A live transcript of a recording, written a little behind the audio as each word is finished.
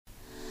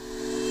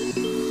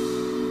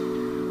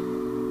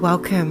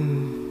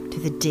Welcome to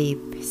the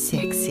Deep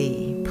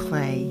Sexy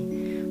Play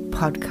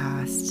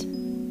podcast.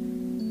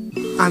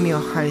 I'm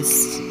your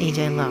host,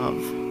 EJ Love,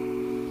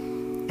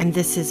 and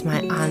this is my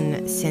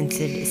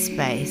uncensored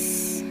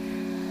space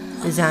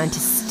designed to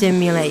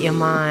stimulate your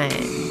mind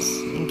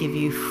and give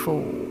you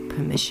full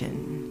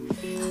permission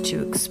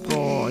to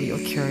explore your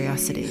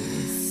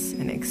curiosities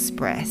and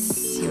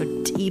express your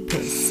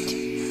deepest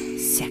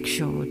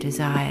sexual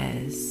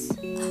desires.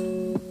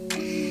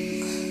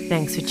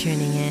 Thanks for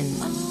tuning in.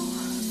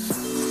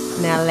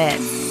 Now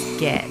let's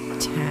get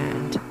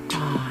turned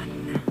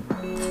on.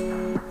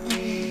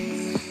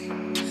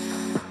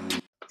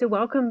 So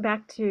welcome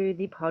back to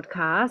the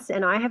podcast,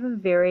 and I have a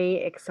very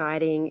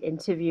exciting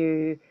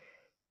interview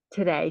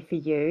today for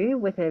you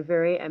with a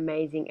very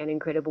amazing and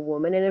incredible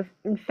woman. And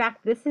in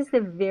fact, this is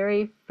the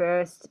very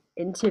first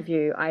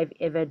interview I've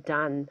ever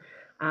done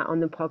on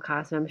the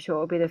podcast, and I'm sure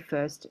it'll be the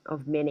first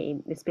of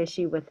many,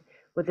 especially with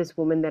this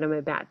woman that I'm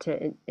about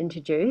to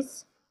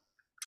introduce.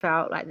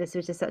 Felt like this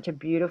was just such a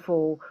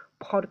beautiful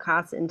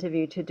podcast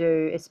interview to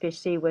do,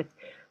 especially with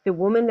the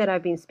women that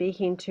I've been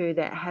speaking to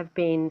that have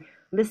been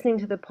listening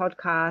to the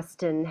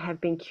podcast and have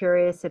been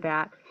curious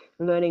about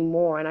learning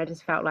more. And I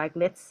just felt like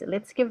let's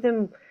give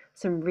them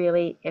some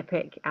really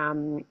epic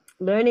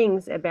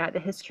learnings about the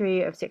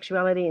history of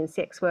sexuality and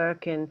sex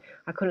work. And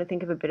I couldn't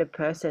think of a better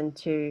person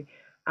to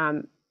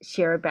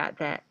share about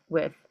that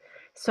with.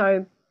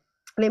 So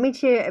let me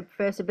share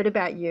first a bit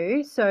about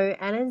you. So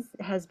Anna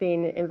has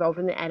been involved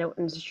in the adult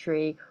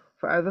industry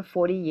for over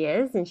 40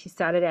 years, and she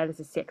started out as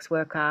a sex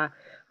worker,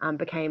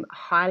 became a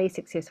highly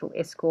successful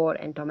escort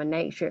and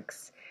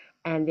dominatrix,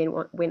 and then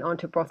went on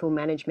to brothel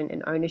management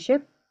and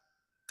ownership.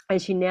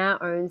 And she now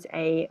owns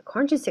a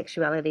conscious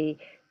sexuality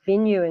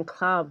venue and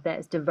club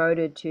that's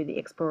devoted to the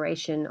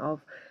exploration of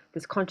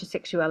this conscious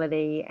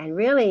sexuality, and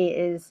really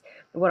is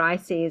what I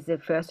see as the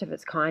first of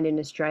its kind in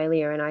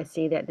Australia. And I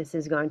see that this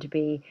is going to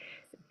be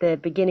the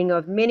beginning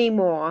of many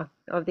more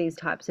of these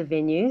types of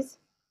venues.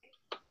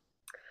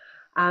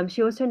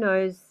 She also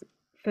knows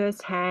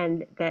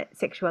firsthand that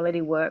sexuality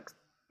work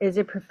is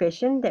a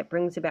profession that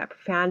brings about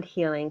profound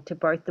healing to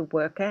both the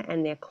worker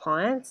and their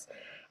clients.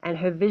 And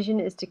her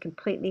vision is to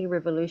completely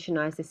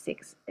revolutionize the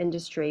sex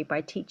industry by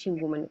teaching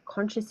women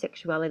conscious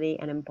sexuality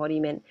and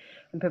embodiment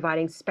and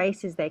providing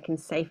spaces they can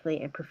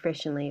safely and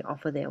professionally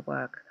offer their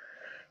work.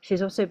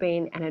 She's also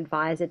been an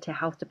advisor to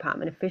health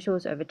department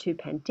officials over 2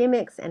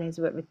 pandemics and has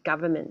worked with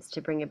governments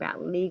to bring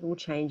about legal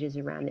changes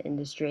around the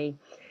industry.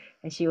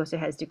 And she also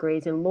has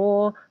degrees in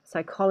law,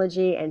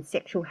 psychology, and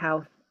sexual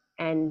health,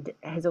 and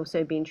has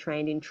also been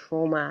trained in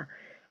trauma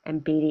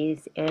and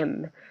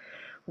BDSM.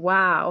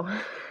 Wow.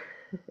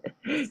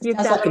 Sounds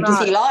like a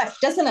busy life,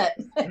 doesn't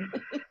it?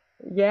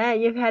 Yeah,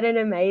 you've had an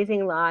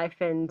amazing life,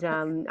 and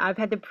I've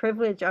had the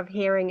privilege of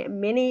hearing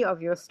many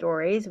of your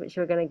stories, which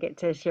we're going to get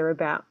to share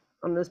about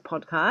on this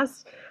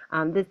podcast.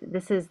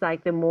 This is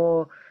like the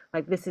more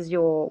like this is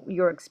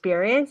your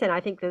experience, and I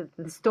think the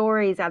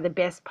stories are the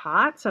best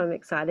part. So I'm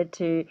excited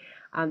to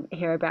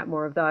hear about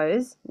more of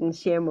those and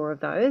share more of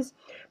those.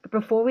 But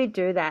before we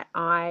do that,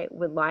 I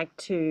would like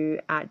to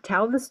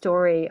tell the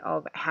story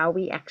of how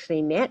we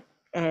actually met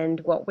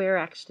and what we're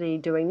actually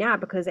doing now,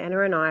 because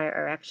Anna and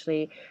I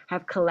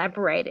have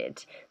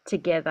collaborated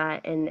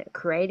together in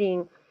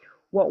creating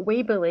what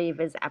we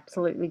believe is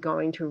absolutely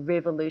going to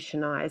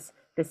revolutionize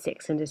the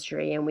sex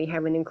industry. And we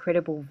have an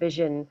incredible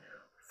vision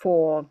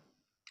for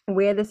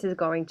where this is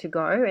going to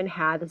go and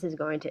how this is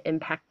going to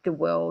impact the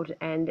world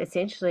and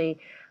essentially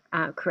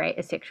create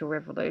a sexual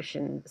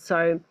revolution.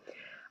 So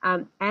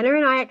Anna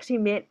and I actually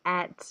met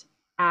at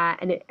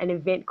an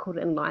event called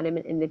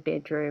Enlightenment in the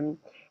Bedroom.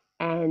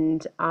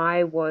 And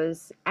I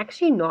was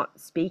actually not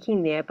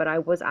speaking there, but I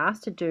was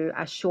asked to do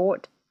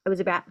it was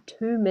about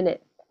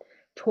 2-minute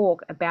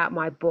talk about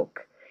my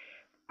book.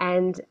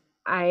 And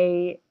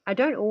I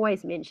don't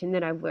always mention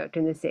that I've worked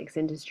in the sex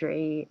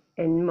industry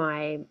in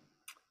my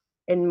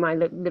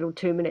little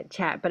 2-minute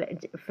chat,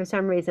 but for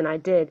some reason I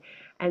did.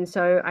 And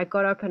so I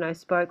got up and I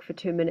spoke for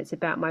 2 minutes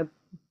about my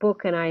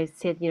book, and I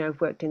said,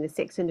 I've worked in the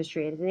sex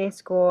industry as an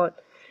escort.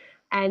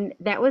 And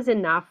that was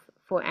enough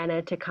for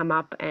Anna to come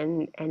up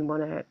and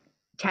want to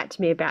chat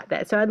to me about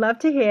that. So I'd love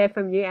to hear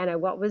from you, Anna.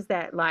 What was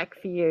that like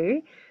for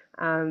you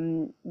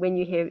when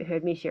you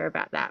heard me share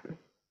about that?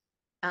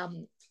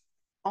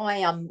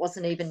 I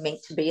wasn't even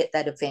meant to be at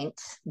that event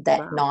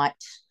that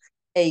night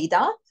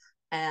either.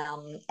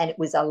 And it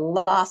was a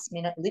last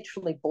minute,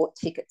 literally bought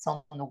tickets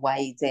on the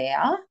way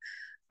there.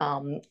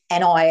 And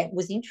I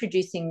was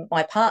introducing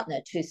my partner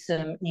to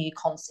some new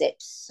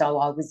concepts. So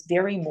I was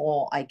very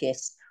more, I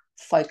guess,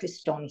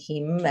 focused on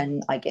him,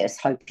 and I guess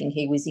hoping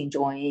he was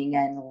enjoying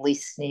and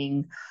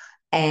listening.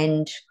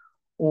 And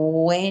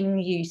when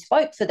you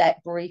spoke for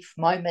that brief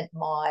moment,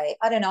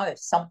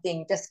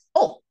 something just,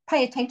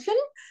 pay attention.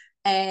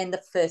 And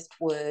the first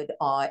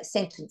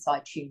sentence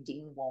I tuned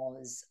in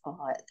was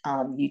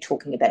you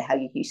talking about how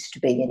you used to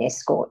be an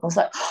escort. I was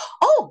like,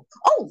 oh.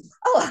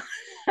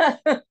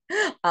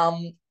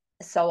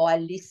 So I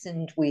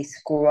listened with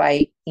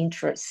great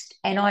interest,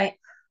 and I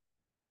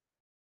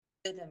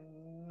the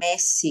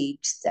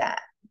message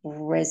that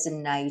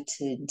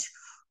resonated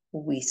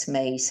with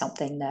me,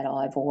 something that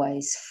I've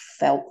always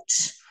felt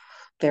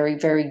very,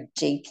 very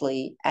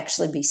deeply,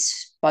 actually be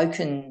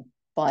spoken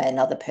by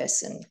another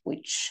person,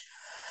 which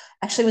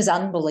actually was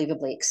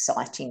unbelievably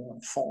exciting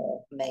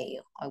for me.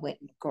 I went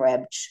and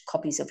grabbed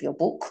copies of your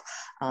book,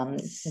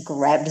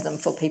 grabbed them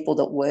for people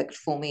that worked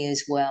for me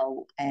as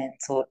well, and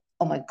thought,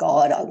 oh my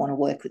God, I want to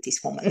work with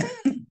this woman.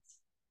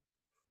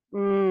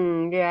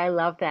 Yeah, I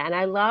love that. And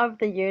I love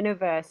the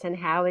universe and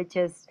how it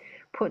just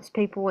puts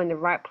people in the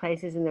right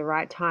places in the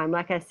right time.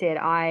 Like I said,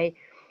 I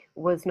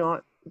was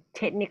not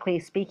technically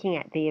speaking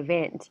at the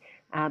event,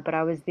 but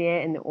I was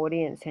there in the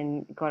audience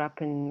and got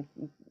up and,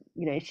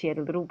 shared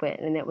a little bit,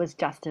 and it was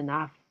just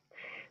enough.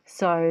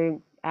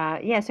 So,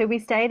 yeah, so we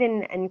stayed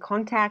in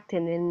contact,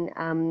 and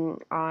then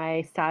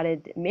I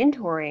started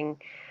mentoring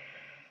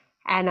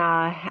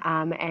Anna,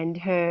 and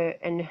her,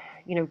 and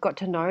got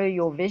to know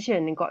your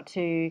vision and got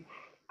to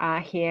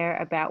hear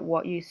about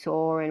what you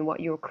saw and what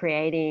you were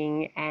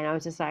creating. And I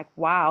was just like,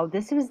 wow,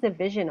 this was the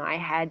vision I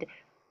had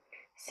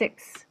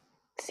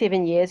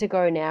 7 years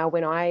ago now,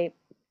 when I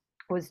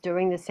was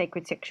doing the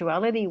sacred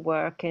sexuality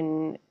work,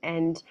 and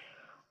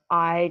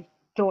I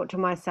thought to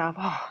myself,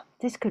 oh,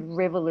 this could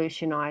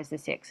revolutionize the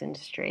sex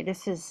industry.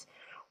 This is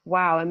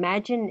wow.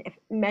 Imagine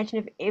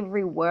if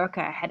every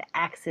worker had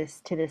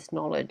access to this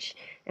knowledge.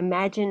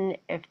 Imagine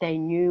if they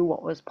knew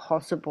what was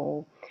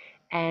possible.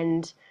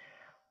 And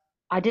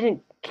I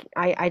didn't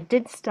I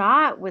did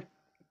start with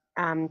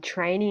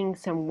training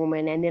some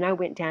women, and then I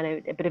went down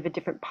a bit of a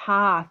different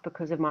path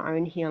because of my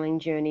own healing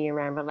journey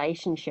around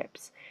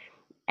relationships.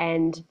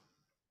 And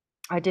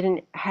I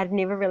didn't had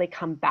never really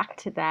come back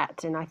to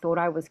that, and I thought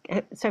I was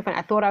so funny.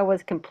 I thought I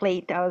was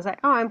complete. I was like,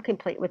 oh, I'm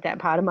complete with that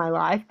part of my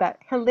life, but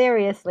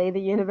hilariously, the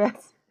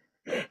universe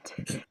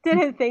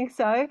didn't think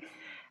so,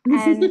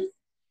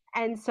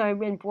 and so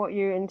when brought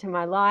you into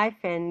my life,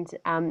 and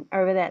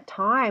over that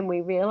time,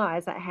 we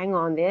realized that hang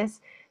on, there's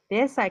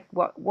like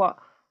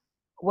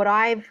what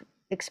I've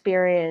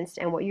experienced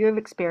and what you've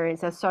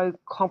experienced are so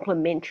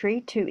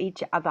complementary to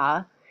each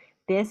other.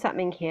 There's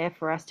something here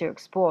for us to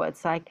explore.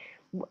 It's like,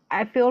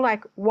 I feel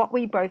like what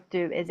we both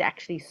do is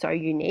actually so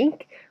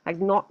unique. Like,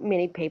 not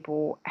many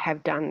people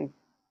have done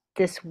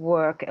this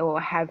work or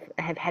have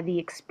had the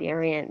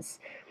experience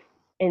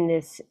in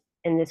this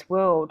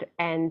world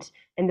and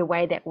in the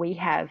way that we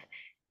have.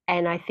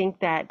 And I think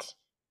that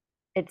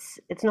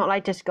it's not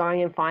like just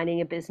going and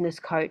finding a business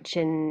coach,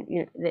 and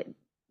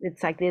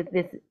it's like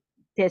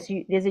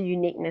there's a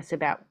uniqueness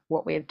about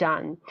what we've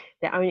done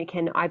that only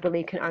can, I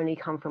believe, can only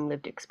come from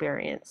lived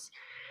experience.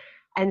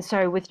 And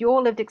so with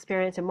your lived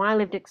experience and my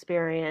lived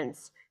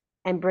experience,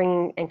 and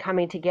bringing and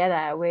coming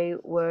together, we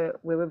were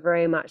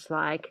very much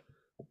like,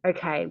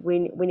 okay,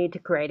 we need to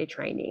create a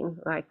training.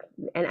 Like,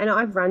 and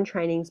I've run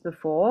trainings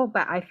before,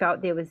 but I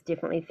felt there was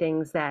definitely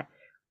things that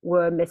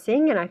were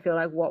missing, and I feel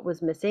like what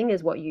was missing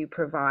is what you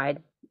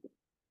provide.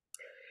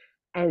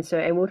 And so,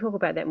 and we'll talk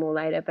about that more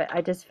later, but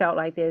I just felt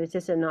like there was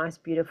just a nice,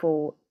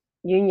 beautiful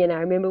union. I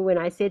remember when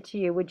I said to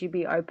you, would you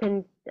be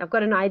open? I've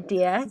got an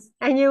idea.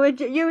 And you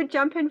would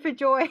jump in for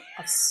joy.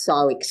 I was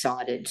so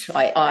excited.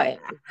 I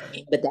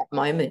remember that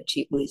moment.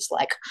 It was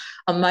like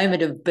a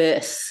moment of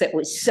birth. It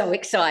was so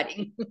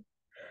exciting.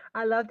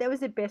 I love that. Was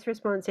the best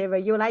response ever.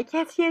 You were like,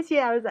 yes, yes,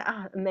 yeah. I was like,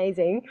 oh,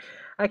 amazing.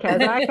 Okay, I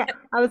was like, okay.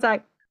 I was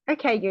like,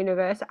 okay,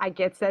 universe, I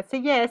guess that's a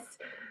yes.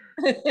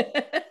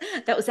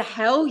 That was a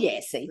hell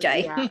yes, Yeah,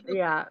 CJ.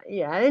 yeah,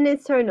 yeah. And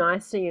it's so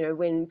nice to,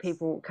 when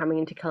people coming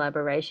into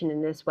collaboration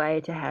in this way,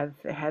 to have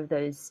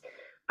those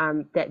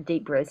that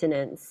deep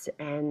resonance,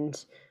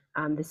 and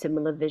the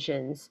similar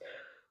visions.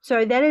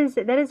 So that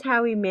is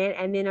how we met.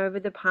 And then over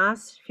the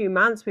past few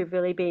months, we've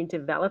really been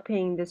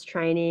developing this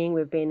training.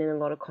 We've been in a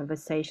lot of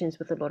conversations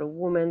with a lot of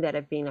women that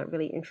have been like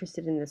really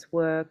interested in this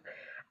work.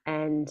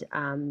 And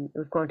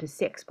we've gone to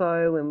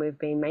Sexpo, and we've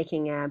been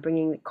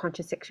bringing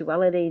conscious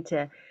sexuality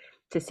to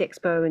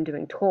Sexpo, and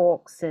doing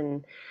talks,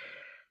 and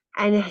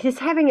just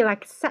having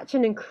like such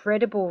an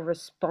incredible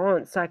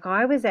response. Like,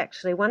 I was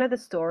actually, one of the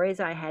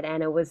stories I had,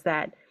 Anna, was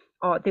that,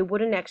 oh, there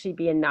wouldn't actually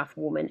be enough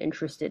women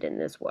interested in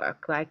this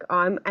work. Like,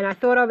 and I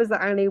thought I was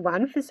the only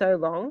one for so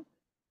long,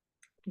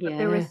 but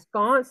the Yeah,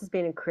 response has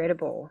been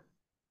incredible.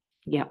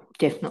 yeah,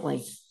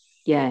 definitely.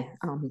 Yeah,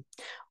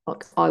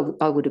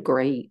 I would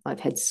agree. I've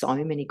had so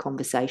many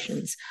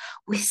conversations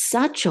with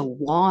such a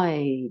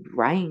wide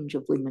range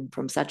of women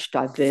from such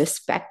diverse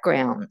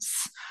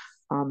backgrounds.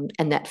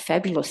 And that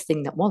fabulous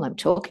thing that while I'm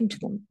talking to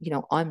them,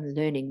 I'm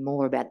learning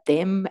more about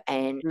them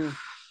and Mm.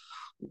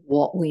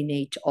 what we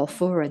need to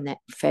offer, and that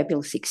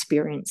fabulous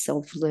experience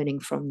of learning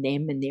from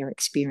them and their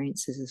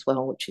experiences as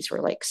well, which is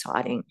really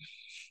exciting.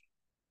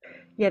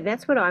 Yeah,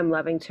 that's what I'm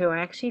loving too. I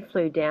actually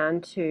flew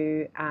down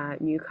to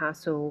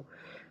Newcastle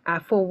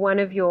for one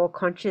of your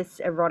conscious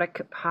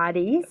erotic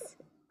parties,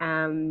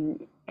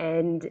 and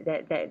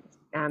that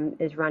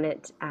is run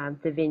at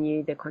the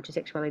venue, the conscious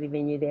sexuality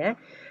venue there,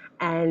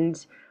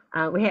 and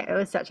it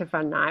was such a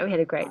fun night. We had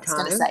a I great was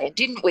going to time. say,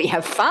 didn't we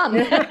have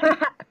fun?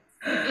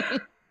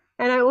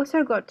 And I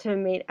also got to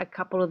meet a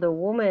couple of the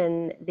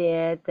women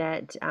there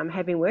that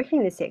have been working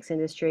in the sex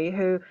industry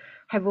who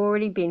have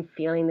already been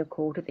feeling the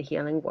call to the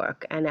healing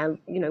work and are,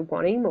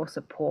 wanting more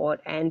support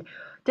and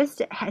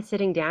just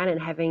sitting down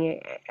and having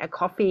a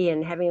coffee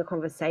and having a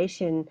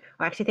conversation.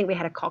 I actually think we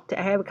had a cocktail,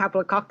 I had a couple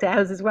of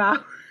cocktails as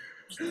well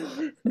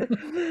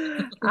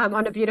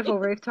on a beautiful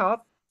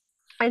rooftop.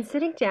 And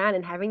sitting down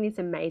and having these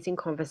amazing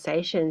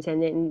conversations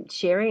and then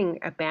sharing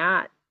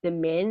about the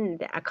men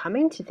that are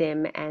coming to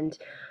them. And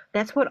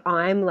that's what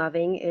I'm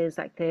loving is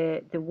like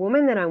the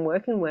women that I'm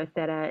working with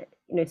that are,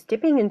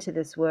 stepping into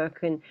this work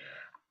and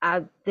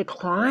the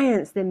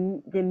clients, the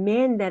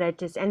men that are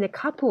just, and the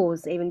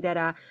couples even that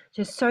are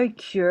just so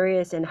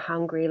curious and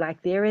hungry.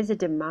 Like there is a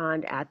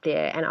demand out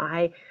there, and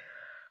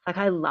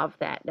I love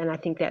that, and I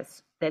think that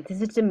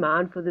there's a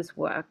demand for this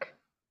work.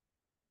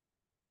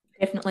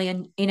 Definitely.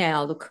 And in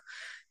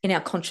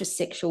our conscious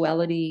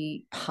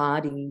sexuality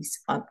parties,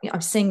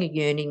 I'm seeing a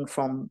yearning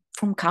from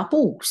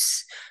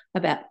couples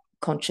about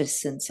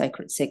conscious and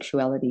sacred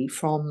sexuality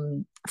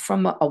from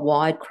a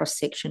wide cross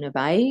section of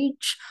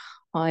age.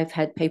 I've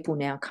had people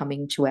now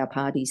coming to our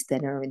parties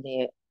that are in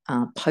their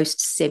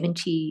post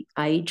 70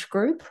 age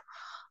group,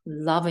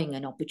 loving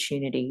an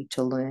opportunity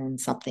to learn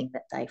something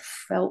that they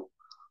felt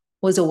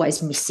was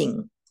always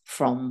missing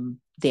from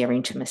their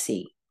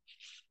intimacy.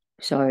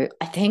 So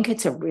I think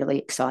it's a really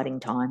exciting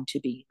time to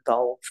be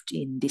involved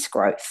in this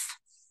growth.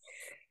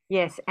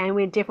 Yes, and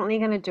we're definitely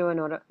going to do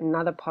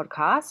another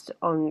podcast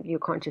on your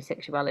conscious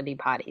sexuality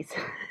parties.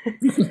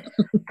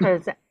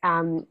 Because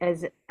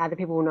as other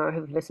people know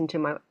who've listened to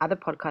my other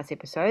podcast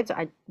episodes,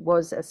 I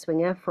was a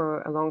swinger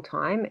for a long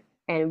time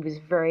and was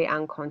very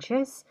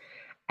unconscious.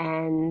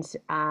 And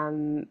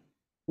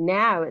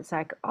now it's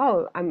like,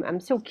 oh,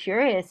 I'm still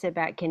curious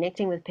about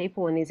connecting with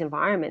people in these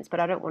environments, but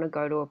I don't want to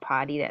go to a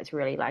party that's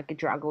really like a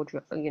drug or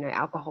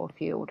alcohol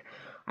fueled.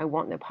 I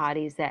want the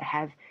parties that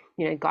have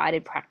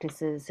guided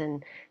practices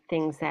and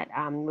things that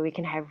where we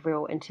can have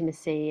real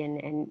intimacy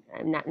and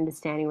that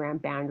understanding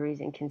around boundaries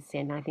and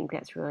consent. And I think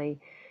that's really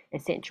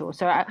essential.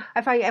 So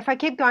if I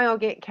keep going, I'll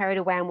get carried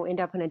away and we'll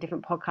end up in a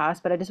different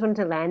podcast. But I just wanted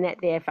to land that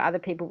there for other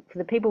people, for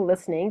the people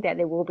listening, that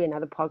there will be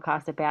another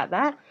podcast about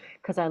that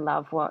because I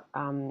love what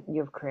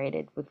you've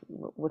created with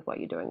what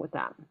you're doing with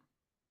that.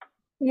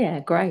 Yeah,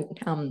 great.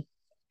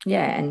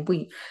 Yeah, and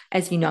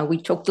as you know,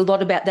 we talked a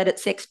lot about that at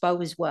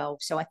Sexpo as well.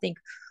 So I think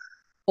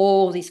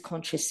all this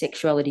conscious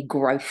sexuality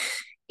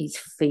growth is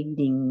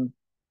feeding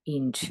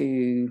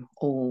into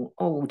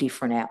all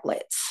different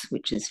outlets,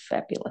 which is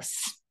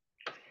fabulous.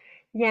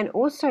 Yeah, and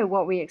also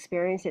what we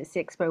experienced at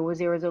Sexpo was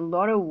there was a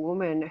lot of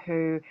women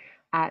who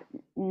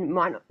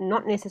might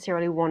not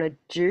necessarily want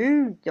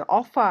to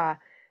offer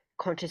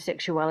conscious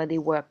sexuality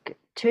work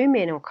to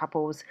men or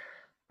couples,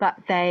 but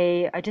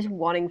they are just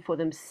wanting for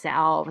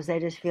themselves. They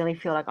just really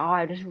feel like, oh,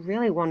 I just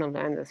really want to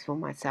learn this for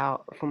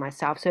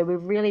myself. So we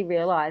really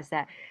realized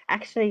that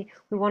actually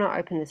we want to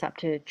open this up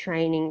to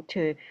training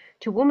to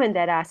women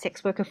that are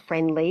sex worker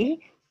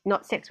friendly,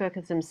 not sex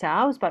workers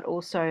themselves, but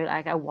also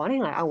like I want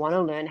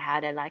to learn how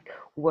to like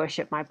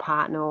worship my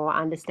partner or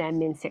understand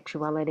men's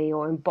sexuality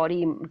or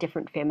embody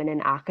different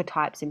feminine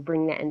archetypes and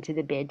bring that into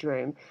the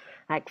bedroom,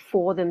 like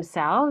for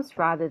themselves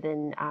rather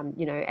than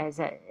as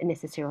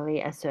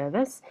necessarily a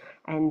service.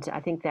 And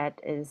I think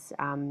that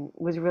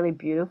was really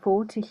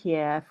beautiful to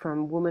hear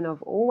from women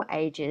of all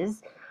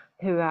ages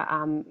who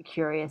are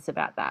curious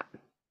about that.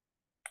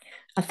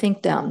 I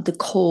think the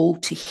call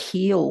to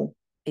heal,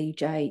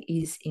 EJ,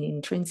 is an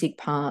intrinsic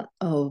part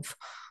of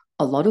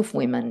a lot of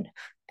women.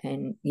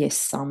 And yes,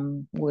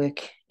 some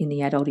work in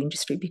the adult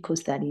industry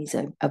because that is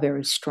a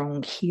very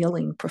strong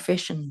healing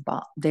profession,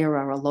 but there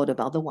are a lot of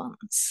other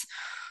ones.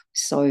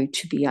 So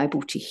to be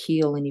able to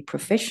heal in your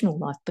professional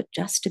life, but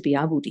just to be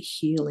able to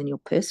heal in your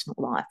personal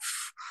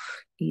life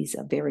is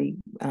a very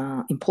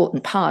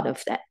important part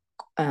of that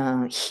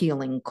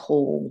healing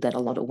call that a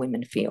lot of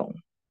women feel.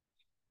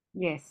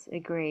 Yes,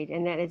 agreed.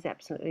 And that has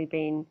absolutely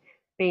been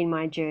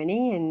my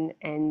journey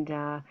and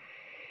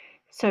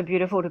so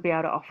beautiful to be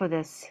able to offer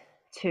this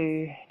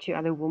to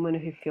other women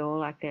who feel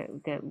like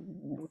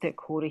that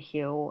call to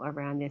heal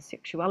around their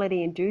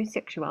sexuality and do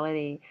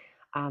sexuality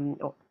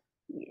or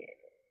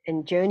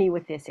and journey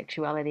with their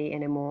sexuality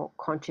in a more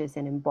conscious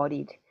and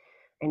embodied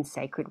and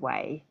sacred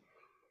way.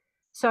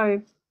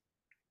 So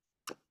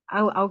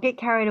I'll get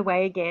carried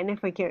away again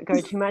if we go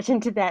too much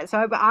into that.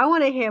 So, but I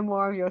want to hear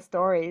more of your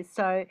stories.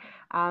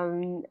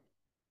 Um,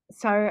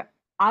 so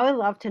I would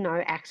love to know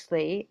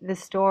actually the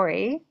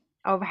story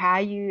of how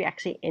you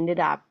actually ended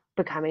up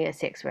becoming a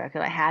sex worker.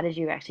 Like, how did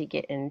you actually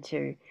get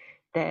into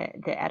the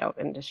adult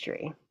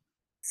industry?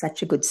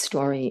 Such a good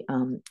story.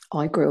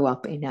 I grew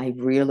up in a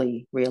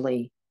really,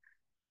 really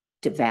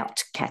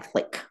devout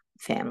Catholic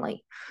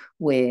family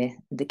where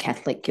the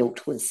Catholic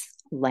guilt was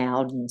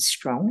loud and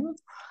strong.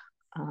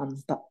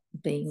 But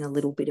being a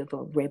little bit of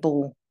a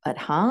rebel at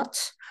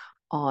heart,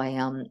 I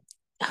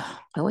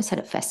always had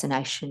a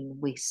fascination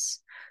with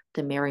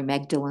the Mary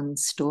Magdalene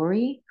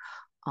story.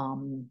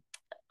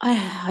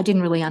 I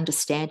didn't really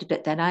understand it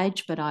at that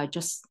age, but I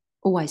just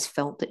always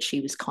felt that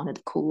she was kind of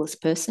the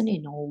coolest person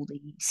in all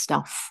the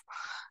stuff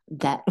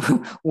that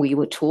we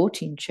were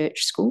taught in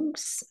church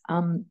schools.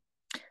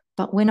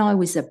 But when I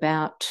was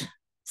about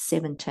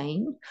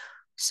 17,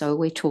 so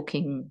we're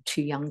talking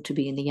too young to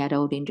be in the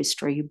adult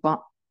industry,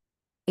 but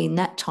in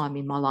that time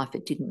in my life,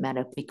 it didn't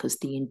matter because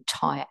the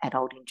entire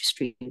adult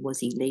industry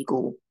was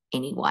illegal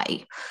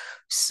anyway.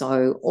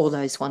 So all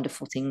those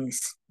wonderful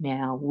things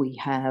now we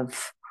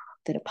have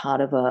that are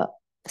part of a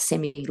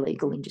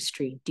semi-legal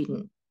industry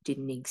didn't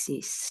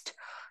exist.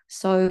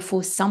 So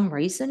for some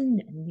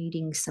reason,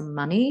 needing some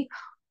money,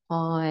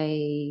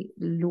 I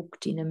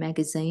looked in a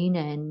magazine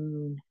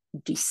and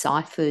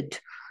deciphered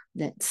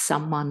that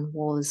someone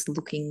was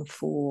looking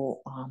for,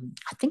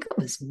 I think it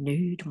was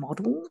nude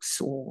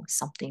models or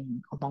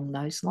something along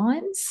those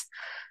lines.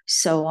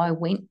 So I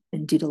went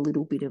and did a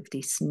little bit of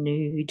this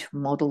nude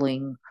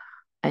modeling,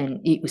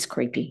 and it was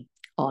creepy.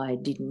 I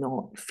did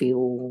not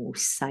feel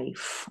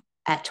safe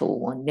at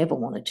all. I never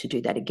wanted to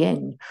do that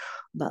again.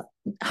 But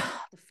the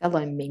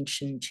fellow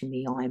mentioned to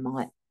me I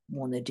might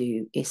want to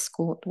do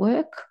escort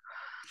work.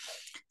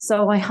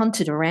 So I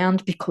hunted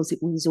around because it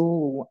was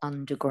all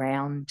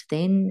underground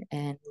then,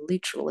 and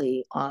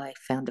literally I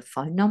found a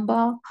phone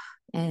number.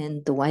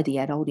 And the way the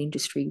adult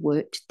industry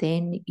worked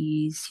then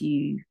is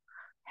you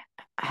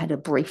had a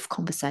brief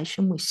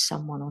conversation with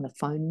someone on a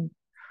phone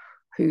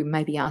who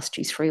maybe asked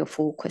you 3 or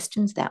 4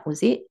 questions. That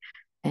was it.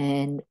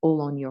 And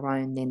all on your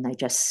own, then they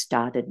just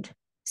started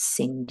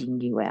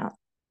sending you out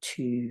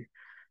to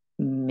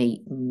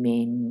meet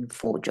men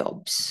for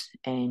jobs,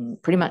 and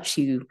pretty much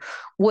you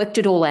worked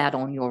it all out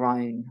on your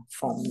own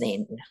from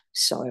then.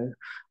 So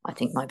I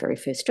think my very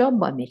first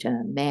job, I met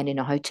a man in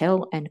a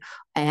hotel, and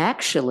I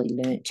actually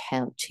learnt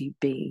how to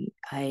be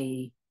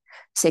a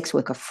sex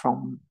worker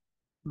from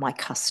my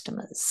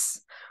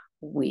customers,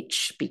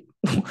 which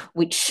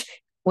which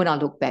when I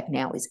look back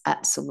now is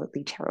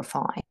absolutely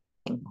terrifying.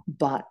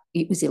 But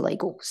it was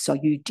illegal. So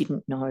you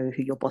didn't know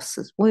who your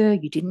bosses were,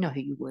 you didn't know who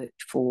you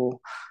worked for,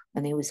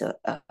 and there was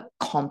a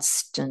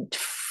constant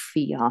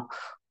fear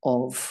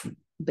of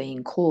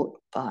being caught.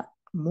 But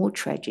more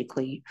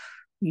tragically,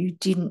 you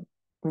didn't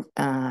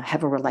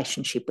have a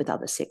relationship with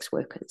other sex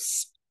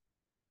workers.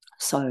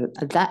 So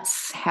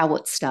that's how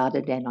it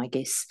started, and I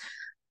guess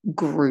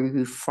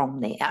grew from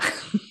there.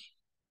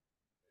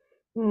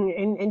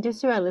 And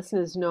just so our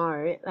listeners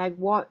know, like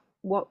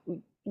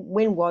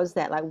when was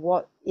that? Like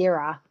what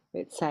era,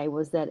 let's say,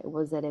 was that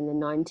in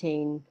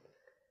the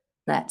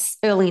That's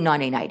early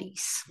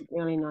 1980s.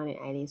 early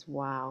 1980s?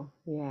 Wow.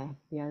 Yeah.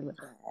 Yeah.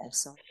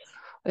 So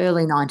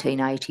early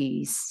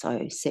 1980s.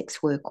 So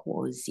sex work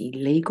was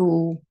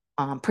illegal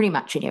pretty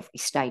much in every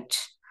state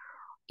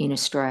in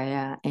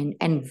Australia,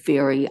 and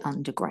very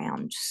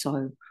underground.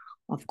 So,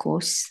 of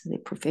course, the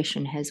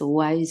profession has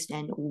always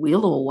and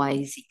will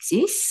always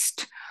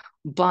exist.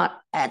 But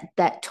at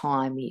that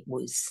time, it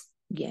was,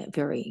 yeah,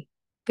 very,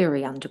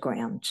 very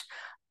underground,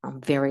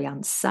 very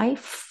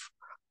unsafe,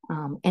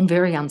 and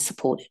very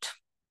unsupported.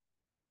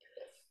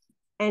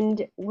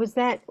 And was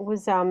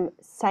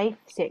safe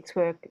sex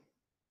work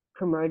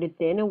promoted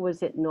then, or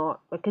was it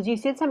not? Because you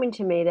said something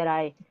to me that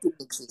I It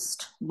didn't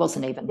exist.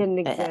 Wasn't even. didn't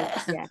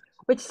exist. Yeah.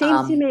 Which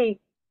seems to me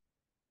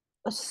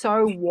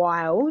so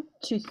wild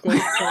to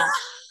think that,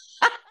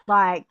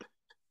 like,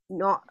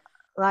 not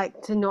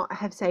like to not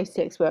have safe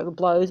sex work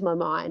blows my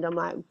mind. I'm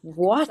like,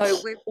 what? So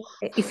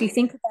if you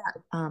think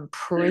about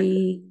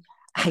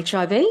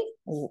pre-HIV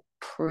or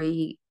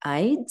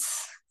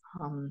pre-AIDS,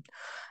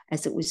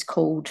 as it was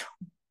called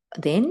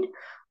then,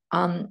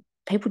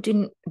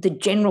 the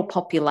general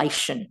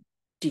population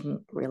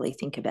didn't really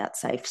think about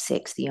safe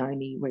sex. The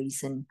only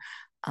reason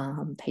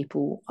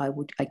people,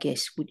 I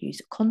guess, would use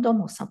a condom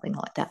or something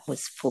like that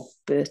was for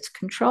birth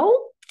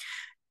control.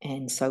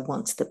 And so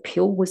once the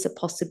pill was a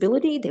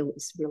possibility, there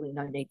was really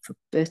no need for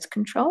birth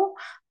control.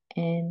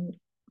 And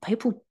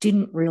people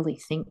didn't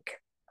really think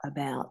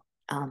about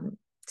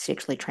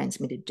sexually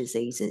transmitted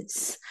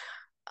diseases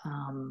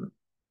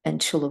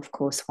until, of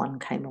course, one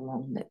came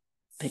along that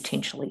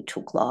potentially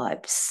took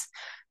lives.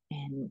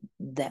 And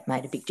that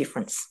made a big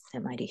difference.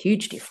 That made a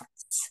huge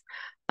difference.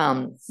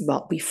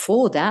 But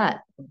before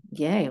that,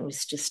 yeah, it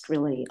was just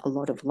really a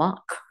lot of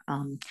luck.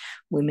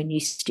 Women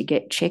used to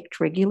get checked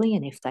regularly,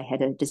 and if they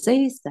had a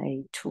disease,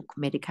 they took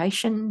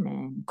medication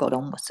and got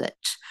on with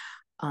it.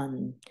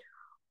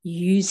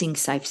 Using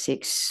safe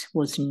sex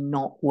was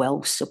not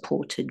well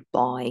supported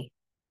by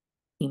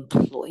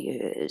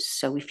employers.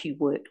 So if you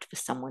worked for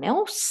someone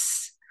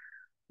else,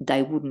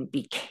 they wouldn't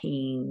be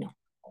keen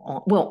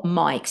on, well,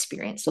 my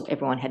experience, look,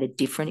 everyone had a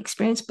different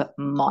experience, but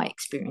my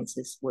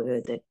experiences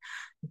were that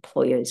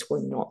employers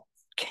were not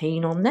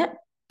keen on that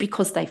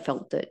because they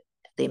felt that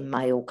their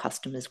male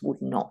customers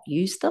would not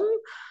use them.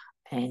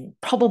 And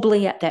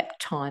probably at that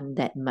time,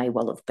 that may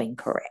well have been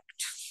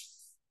correct.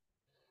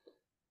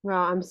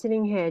 Well, I'm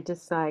sitting here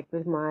just like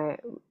with my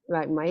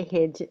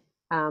head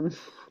um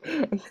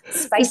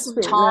Space and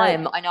like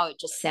time, I know it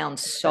just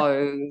sounds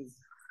so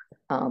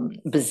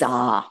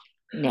bizarre.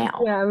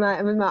 now. Yeah,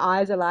 I mean, my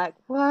eyes are like,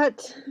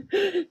 what?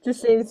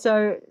 Just seems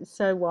so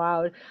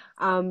wild.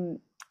 Um,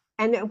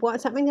 and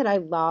what something that I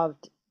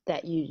loved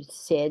that you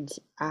said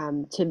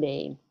to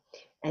me,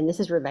 and this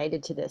is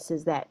related to this,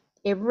 is that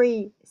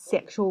every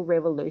sexual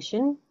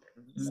revolution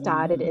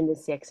started Mm. in the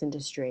sex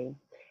industry.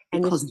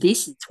 And Because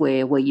this, this is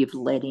where you've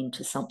led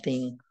into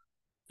something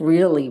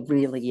really,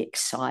 really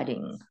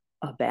exciting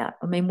about.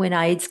 I mean, when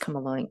AIDS came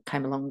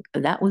along,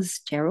 that was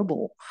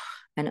terrible.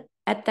 And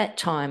at that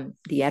time,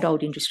 the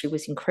adult industry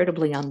was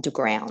incredibly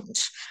underground.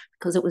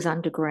 Because it was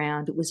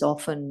underground, it was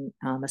often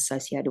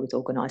associated with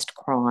organised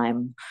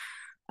crime.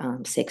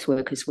 Sex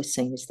workers were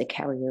seen as the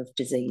carrier of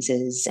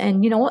diseases.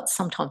 And you know what?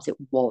 Sometimes it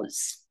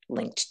was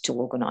linked to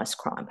organised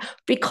crime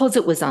because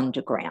it was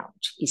underground,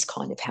 is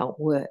kind of how it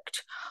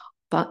worked.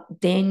 But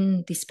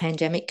then this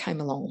pandemic came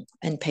along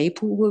and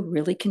people were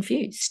really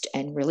confused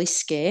and really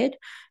scared.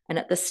 And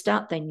at the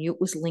start, they knew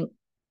it was linked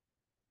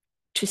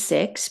to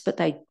sex, but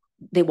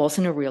there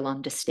wasn't a real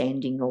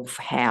understanding of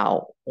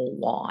how or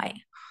why.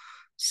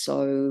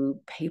 So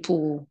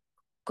people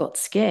got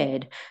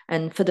scared.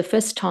 And for the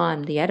first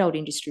time, the adult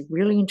industry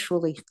really and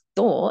truly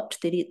thought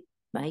that it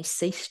may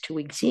cease to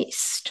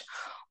exist,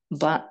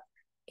 but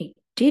it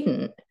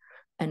didn't.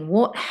 And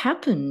what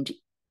happened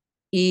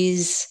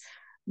is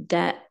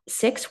that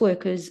sex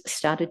workers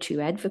started to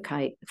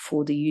advocate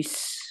for the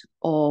use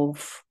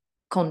of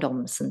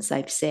condoms and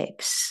safe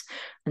sex.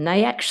 And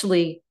they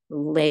actually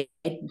led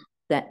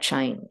that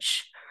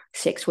change.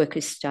 Sex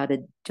workers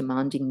started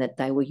demanding that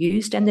they were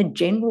used, and the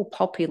general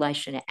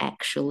population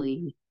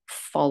actually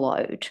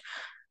followed.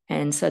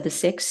 And so the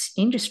sex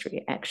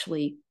industry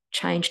actually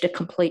changed a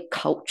complete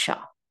culture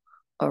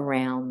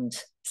around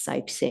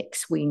safe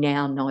sex. We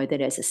now know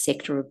that as a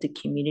sector of the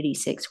community,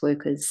 sex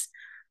workers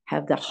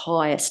have the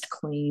highest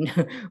clean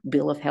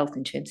bill of health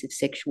in terms of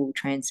sexual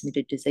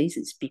transmitted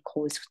diseases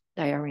because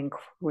they are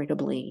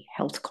incredibly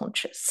health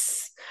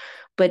conscious.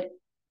 But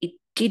it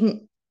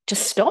didn't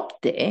just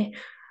stop there.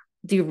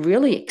 The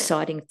really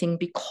exciting thing,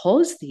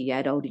 because the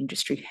adult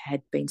industry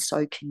had been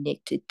so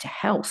connected to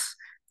health,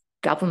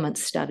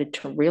 governments started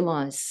to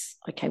realize,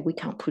 okay, we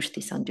can't push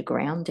this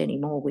underground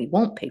anymore. We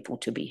want people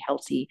to be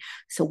healthy.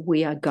 So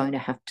we are going to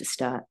have to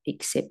start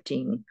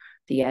accepting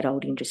the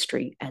adult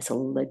industry as a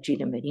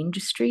legitimate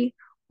industry,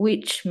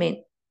 which meant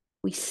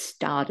we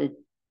started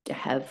to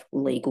have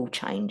legal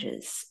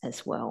changes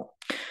as well.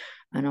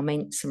 And I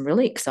mean, some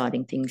really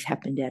exciting things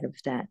happened out of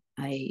that.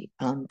 A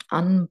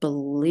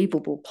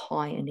unbelievable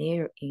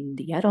pioneer in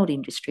the adult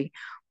industry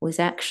was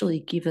actually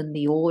given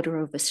the Order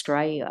of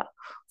Australia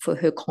for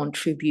her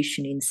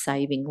contribution in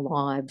saving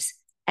lives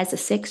as a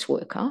sex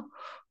worker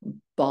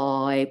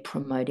by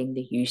promoting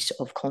the use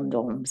of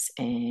condoms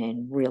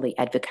and really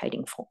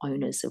advocating for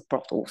owners of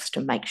brothels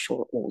to make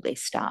sure all their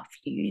staff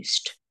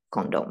used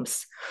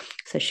condoms.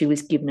 So she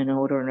was given an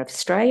Order of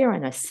Australia,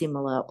 and a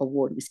similar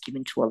award was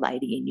given to a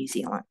lady in New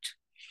Zealand.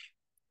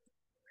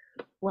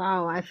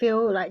 wow, I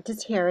feel like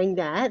just hearing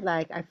that,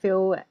 like I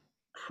feel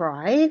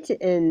pride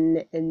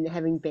in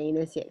having been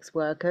a sex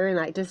worker and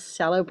like just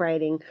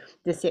celebrating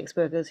the sex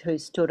workers who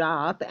stood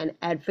up and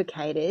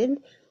advocated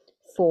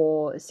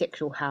for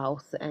sexual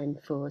health and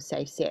for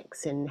safe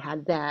sex and how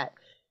that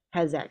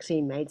has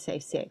actually made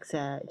safe sex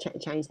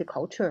change the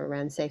culture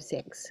around safe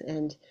sex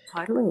and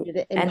Totally.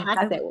 the And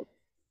impact that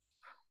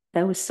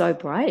they were so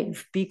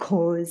brave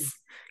because,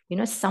 you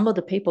know, some of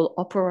the people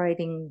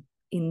operating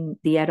in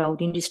the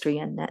adult industry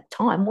in that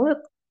time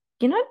were,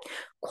 you know,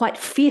 quite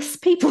fierce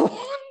people.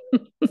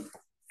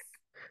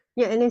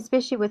 yeah, and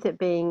especially with it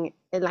being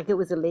like it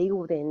was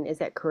illegal then, is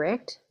that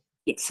correct?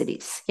 Yes, it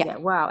is. Yeah. Yeah,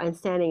 wow, and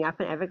standing up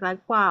and advocating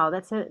like wow,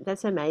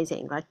 that's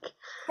amazing. Like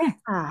Yeah.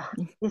 ah,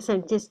 yes,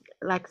 and just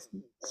like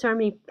so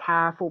many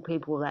powerful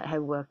people that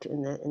have worked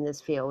in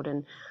this field.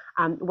 And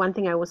one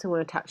thing I also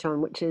want to touch on,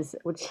 which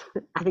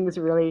I think is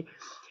really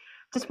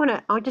I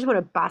just want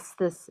to bust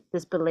this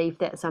belief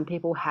that some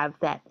people have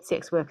that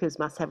sex workers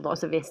must have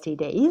lots of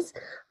STDs.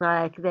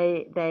 Like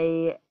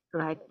they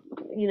like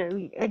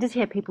I just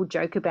hear people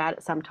joke about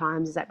it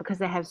sometimes. Is that because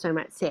they have so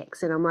much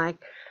sex? And I'm like,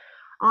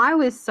 I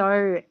was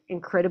so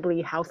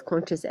incredibly health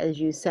conscious, as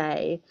you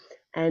say,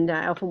 and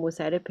I often will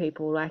say to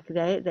people like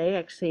they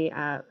actually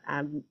are,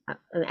 and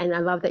I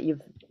love that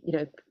you've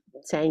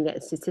saying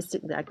that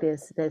statistic like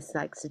there's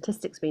like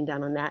statistics being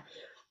done on that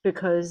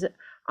because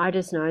I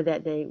just know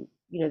that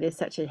there's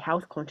such a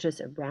health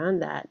conscious around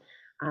that.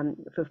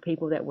 For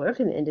people that work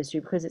in the industry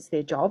because it's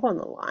their job on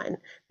the line,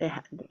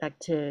 like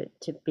to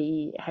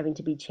be having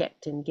to be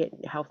checked and get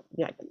health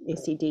like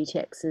STD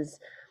checks is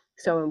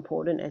so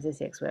important as a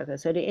sex worker.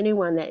 So to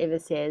anyone that ever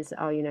says,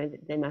 oh,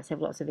 they must have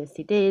lots of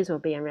STDs or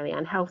being really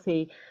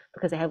unhealthy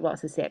because they have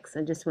lots of sex,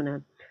 I just want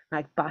to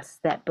like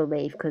bust that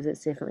belief because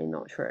it's definitely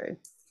not true.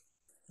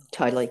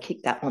 Totally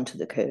kick that one to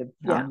the curb.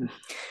 Yeah.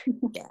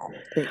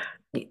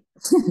 Yeah,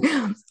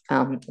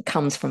 it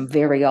comes from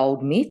very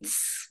old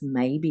myths,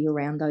 maybe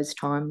around those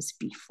times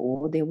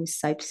before there was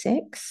safe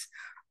sex.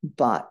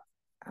 But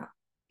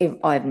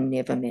I've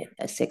never met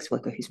a sex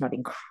worker who's not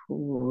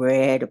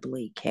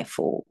incredibly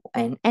careful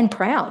and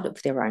proud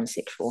of their own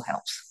sexual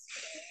health.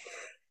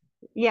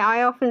 Yeah,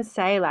 I often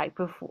say like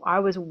before I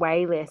was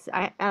way less.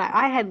 I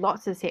had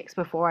lots of sex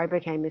before I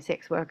became a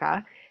sex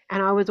worker,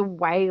 and I was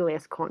way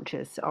less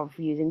conscious of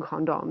using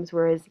condoms.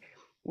 Whereas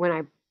when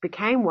I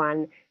became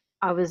one,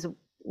 I was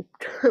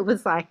it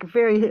was like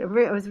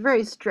I was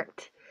very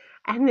strict,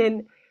 and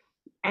then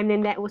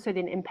that also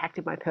then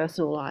impacted my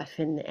personal life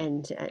and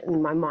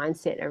my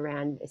mindset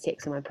around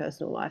sex in my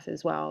personal life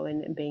as well,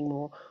 and being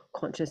more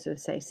conscious of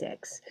safe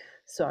sex.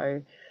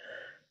 So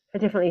I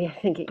definitely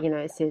think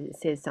it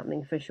says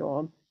something for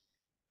sure.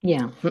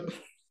 Yeah.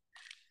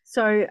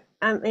 So,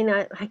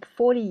 like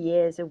 40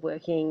 years of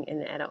working in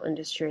the adult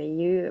industry,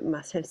 you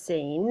must have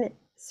seen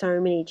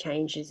so many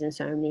changes and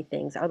so many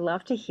things. I'd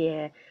love to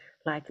hear,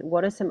 like,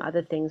 what are some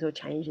other things or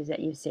changes that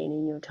you've seen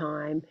in your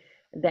time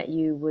that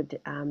you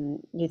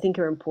think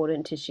are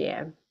important to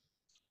share?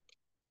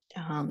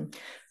 Um,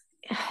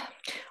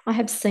 I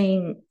have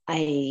seen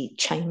a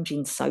change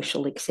in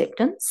social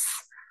acceptance.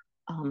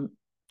 Um,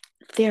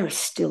 there is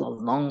still a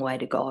long way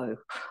to go,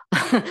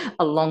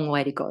 a long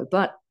way to go.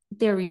 But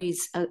there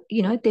is,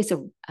 there's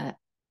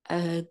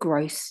a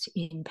growth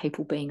in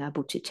people being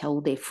able to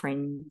tell their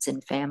friends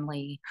and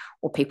family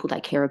or people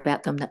they care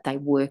about them that they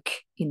work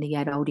in the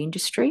adult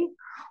industry.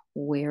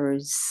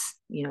 Whereas,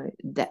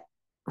 that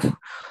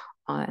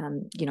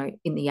in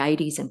the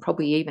 80s and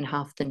probably even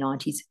half the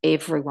 90s,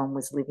 everyone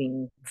was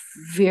living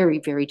very,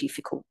 very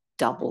difficult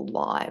double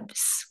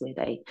lives where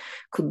they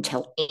couldn't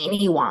tell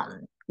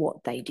anyone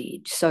what they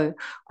did. So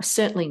I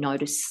certainly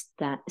noticed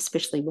that,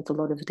 especially with a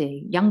lot of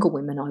the younger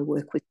women I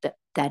work with,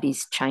 that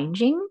is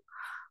changing.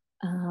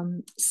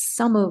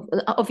 Some of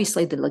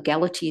obviously the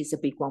legality is a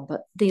big one,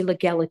 but the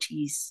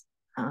legalities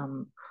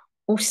um,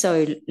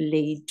 also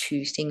lead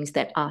to things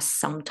that are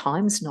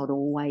sometimes not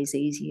always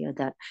easier.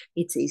 That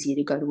it's easier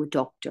to go to a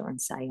doctor and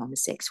say I'm a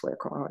sex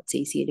worker, or it's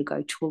easier to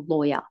go to a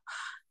lawyer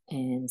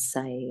and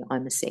say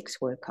I'm a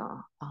sex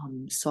worker.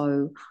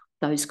 So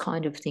those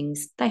kind of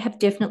things, they have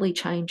definitely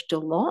changed a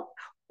lot.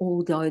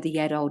 Although the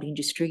adult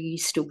industry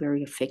is still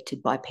very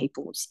affected by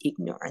people's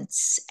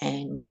ignorance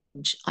and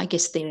I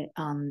guess their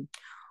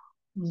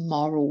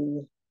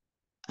moral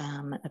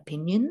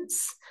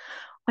opinions.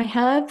 I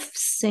have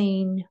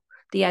seen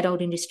the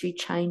adult industry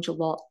change a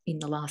lot in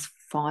the last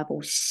 5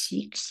 or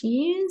 6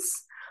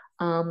 years.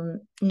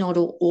 Not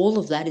all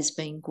of that has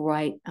been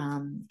great,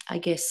 I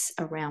guess,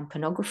 around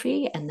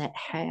pornography and that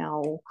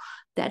how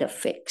that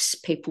affects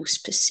people's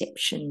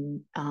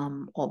perception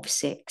of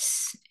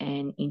sex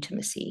and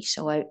intimacy.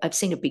 So I've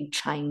seen a big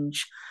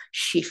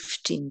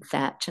shift in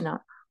that. And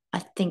I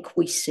think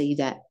we see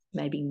that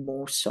maybe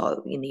more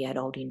so in the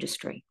adult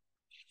industry.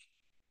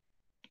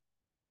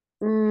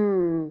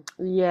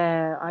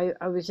 Yeah,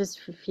 I was just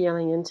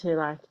feeling into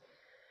like,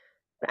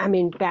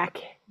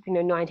 back,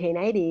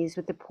 1980s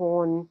with the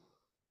porn,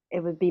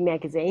 it would be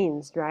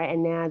magazines, right?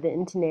 And now the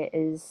internet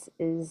is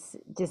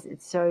just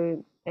it's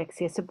so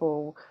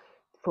accessible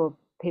for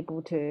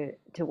people to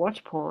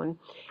watch porn,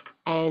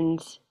 and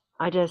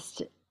I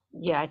just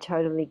yeah, I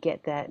totally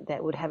get that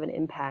that would have an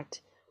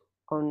impact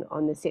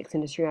on the sex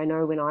industry. I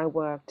know when I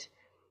worked,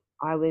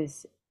 I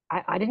was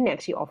I didn't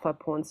actually offer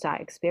porn star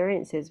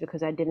experiences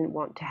because I didn't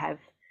want to have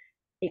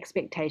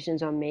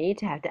expectations on me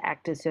to have to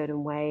act a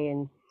certain way,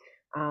 and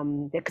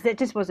because it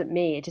just wasn't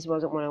me, it just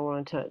wasn't what I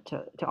wanted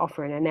to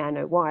offer, and I now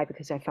know why,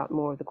 because I felt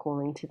more of the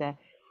calling to the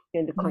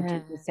the conscious,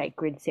 Yeah. the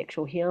sacred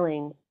sexual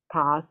healing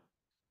path.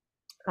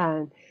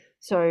 um,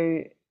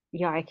 so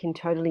yeah, I can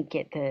totally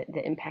get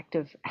the impact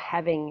of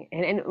having,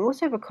 and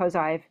also because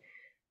I've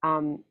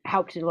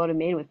helped a lot of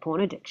men with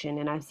porn addiction,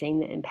 and I've seen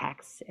the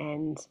impacts,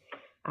 and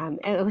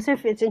also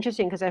it's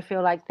interesting because I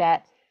feel like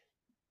that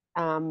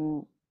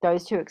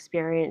those two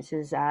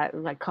experiences are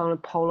like kind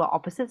of polar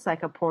opposites.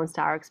 Like a porn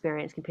star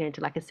experience compared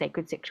to like a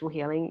sacred sexual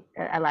healing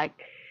are like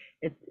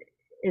it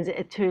is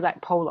it two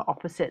like polar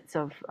opposites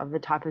of the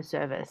type of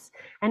service.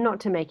 And not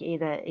to make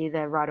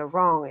either right or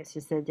wrong, it's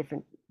just they're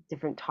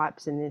different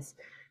types, and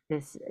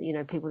there's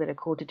people that are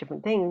called to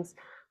different things.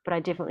 But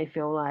I definitely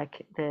feel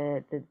like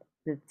the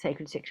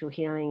sacred sexual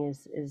healing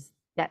is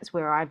that's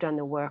where I've done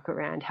the work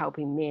around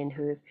helping men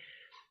who have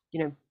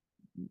you know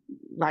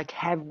like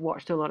have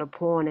watched a lot of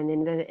porn, and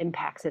then the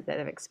impacts that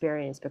they've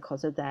experienced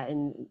because of that,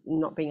 and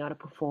not being able to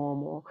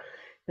perform, or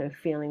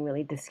feeling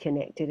really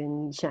disconnected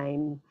and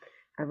shame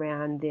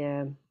around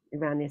their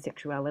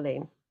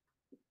sexuality.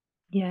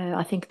 Yeah,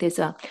 I think there's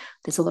a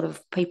lot of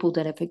people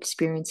that have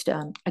experienced,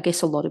 I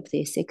guess, a lot of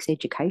their sex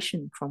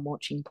education from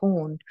watching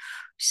porn.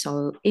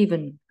 So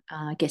even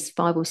I guess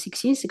 5 or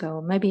 6 years ago,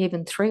 or maybe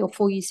even 3 or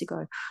 4 years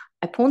ago,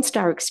 a porn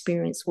star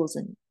experience was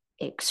an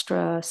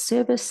extra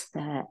service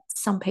that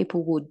some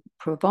people would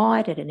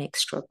provide at an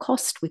extra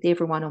cost with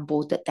everyone on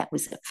board. That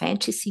was a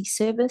fantasy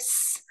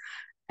service,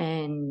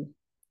 and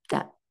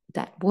that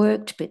that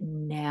worked. But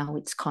now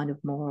it's kind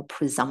of more a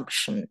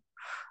presumption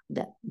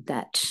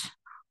that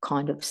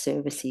kind of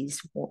service is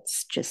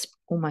what's just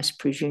almost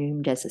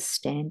presumed as a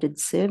standard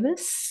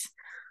service,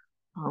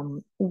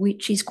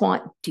 which is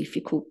quite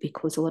difficult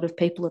because a lot of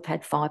people have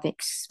had 5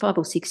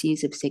 or 6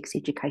 years of sex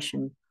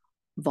education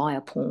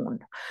via porn,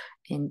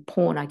 and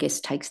porn, I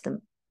guess, takes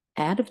them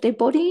out of their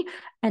body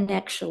and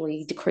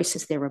actually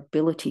decreases their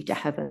ability to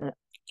have an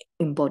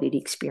embodied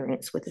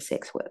experience with a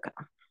sex worker.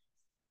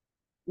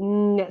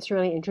 That's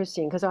really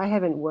interesting because I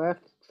haven't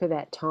worked for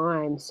that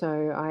time,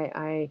 so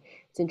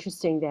it's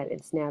interesting that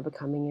it's now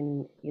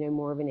becoming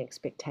more of an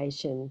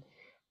expectation.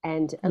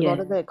 And a lot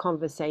Yeah. of the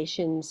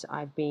conversations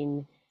I've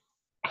been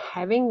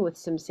having with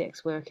some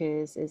sex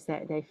workers is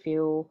that they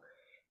feel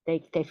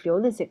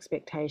this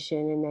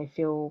expectation and they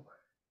feel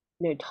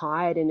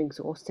tired and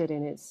exhausted,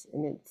 and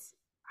it's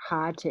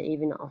hard to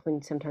even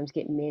often sometimes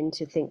get men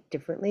to think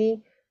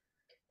differently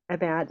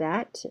about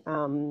that.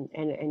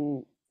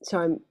 And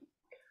so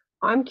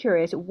I'm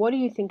curious, what do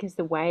you think is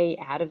the way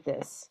out of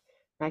this?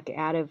 Like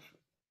out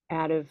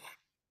of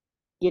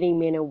getting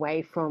men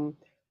away from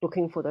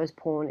looking for those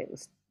porn Um,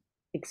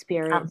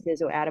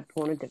 experiences or out of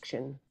porn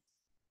addiction?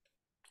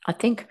 I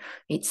think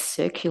it's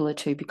circular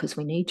too, because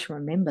we need to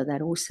remember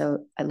that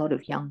also a lot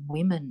of young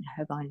women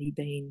have only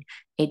been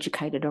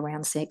educated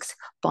around sex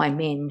by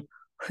men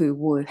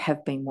who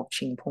have been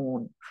watching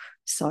porn.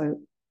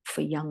 So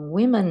for young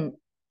women,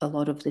 a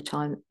lot of the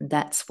time,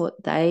 that's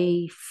what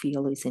they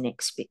feel is an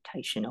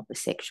expectation of a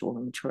sexual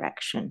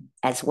interaction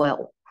as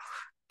well,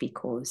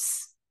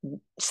 because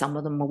some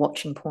of them are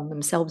watching porn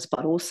themselves,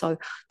 but also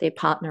they're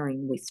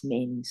partnering with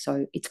men.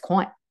 So it's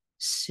quite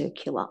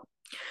circular.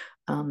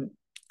 Um,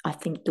 I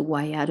think the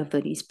way out of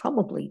it is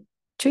probably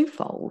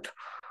twofold.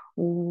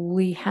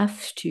 We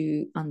have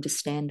to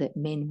understand that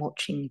men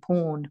watching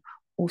porn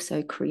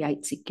also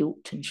creates a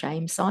guilt and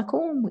shame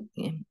cycle.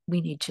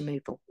 We need to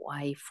move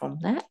away from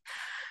that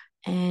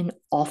and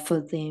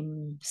offer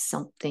them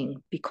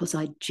something, because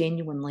I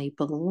genuinely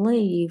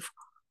believe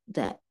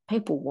that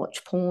people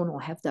watch porn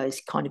or have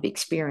those kind of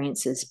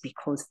experiences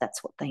because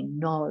that's what they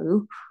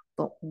know.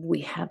 But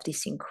we have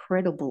this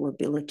incredible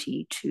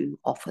ability to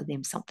offer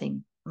them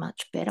something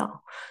much better,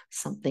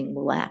 something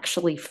will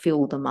actually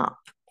fill them up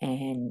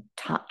and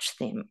touch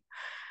them.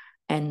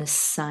 And the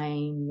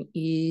same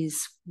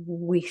is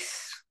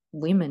with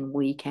women.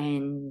 We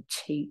can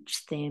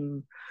teach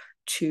them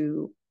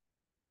to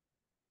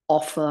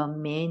offer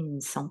men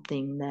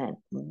something that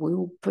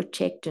will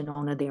protect and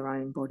honour their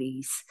own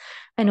bodies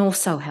and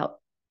also help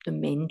the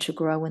men to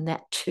grow, and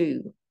that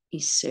too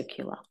is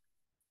circular.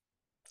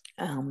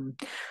 Um,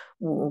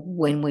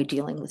 when we're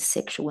dealing with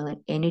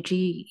sexual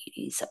energy, it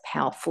is a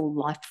powerful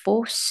life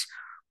force,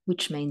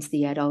 which means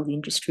the adult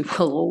industry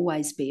will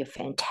always be a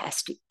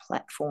fantastic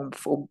platform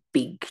for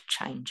big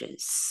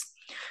changes.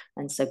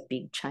 And so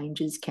big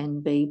changes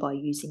can be by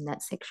using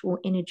that sexual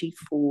energy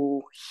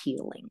for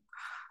healing.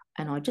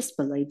 And I just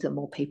believe the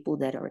more people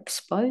that are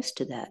exposed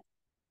to that,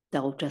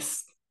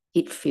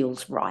 it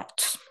feels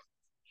right.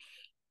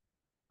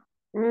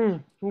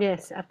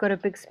 Yes, I've got a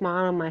big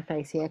smile on my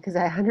face here because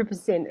I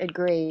 100%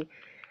 agree.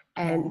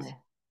 And Yeah.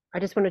 I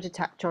just wanted to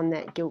touch on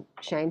that guilt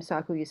shame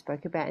cycle you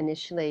spoke about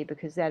initially,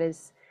 because that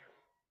is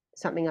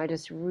something I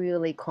just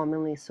really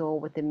commonly saw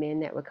with the men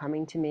that were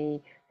coming to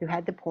me who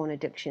had the porn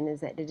addiction,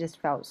 is that they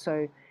just felt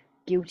so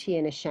guilty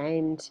and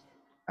ashamed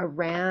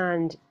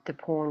around the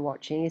porn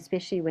watching,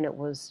 especially when it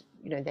was,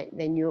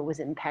 they knew it was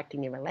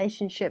impacting their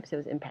relationships, it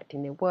was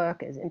impacting their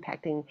work, it was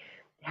impacting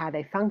how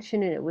they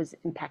function, and it was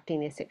impacting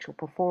their sexual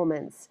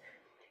performance.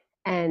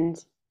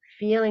 And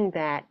feeling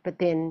that, but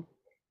the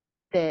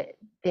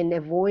then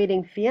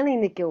avoiding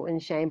feeling the guilt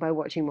and shame by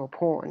watching more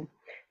porn.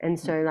 And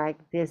so like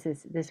there's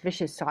this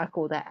vicious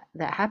cycle that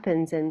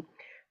happens. And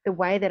the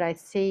way that I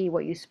see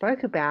what you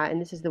spoke about,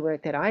 and this is the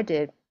work that I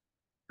did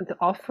with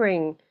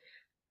offering,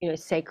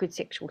 sacred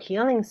sexual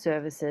healing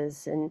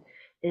services, and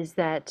is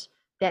that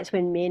that's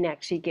when men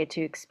actually get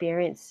to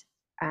experience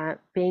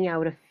being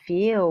able to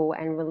feel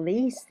and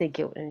release the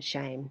guilt and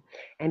shame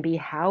and be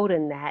held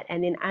in that.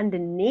 And then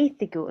underneath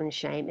the guilt and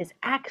shame is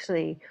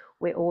actually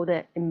where all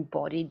the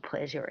embodied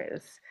pleasure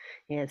is.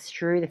 It's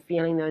through the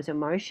feeling those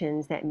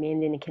emotions that men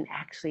then can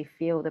actually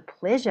feel the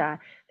pleasure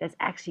that's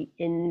actually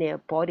in their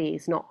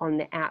bodies, not on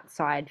the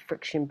outside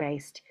friction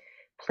based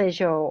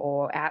pleasure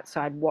or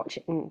outside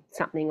watching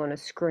something on a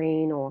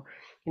screen, or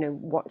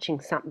watching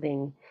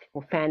something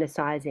or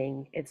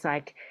fantasizing. It's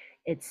like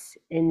it's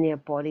in their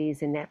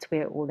bodies, and that's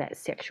where all that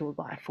sexual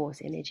life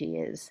force energy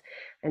is.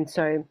 And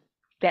so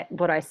that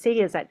what I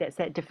see is like that's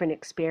that different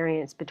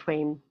experience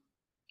between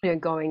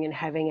going and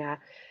having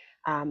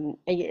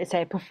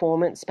say a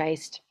performance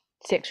based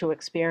sexual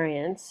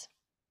experience,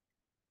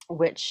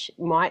 which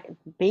might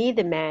be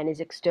the man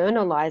is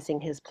externalizing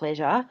his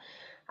pleasure,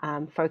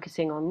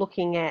 focusing on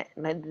looking at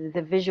like,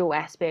 the visual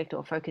aspect,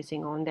 or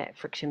focusing on that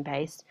friction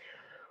based.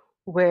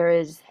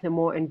 Whereas the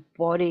more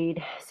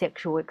embodied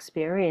sexual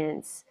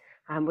experience,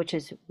 which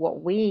is what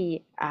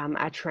we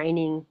are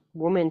training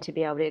women to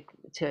be able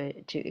to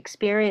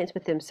experience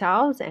with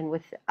themselves and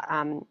with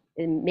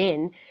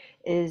men,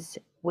 is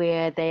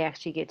where they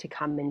actually get to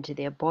come into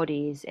their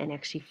bodies and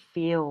actually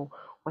feel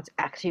what's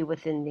actually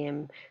within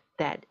them,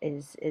 that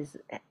is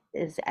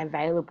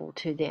available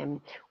to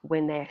them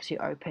when they actually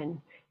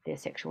open their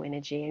sexual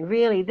energy. And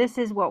really, this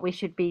is what we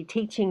should be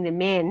teaching the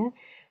men,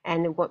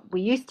 and what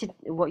used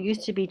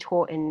to be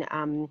taught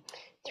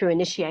through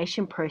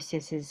initiation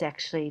processes,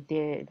 actually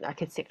they're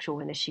like a sexual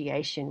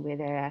initiation where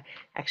they're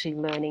actually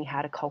learning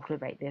how to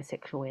cultivate their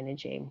sexual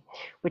energy,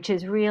 which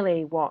is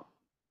really what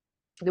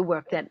the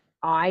work that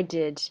I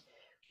did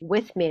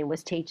with men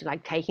was teaching,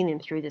 like taking them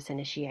through this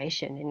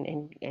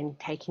initiation and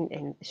taking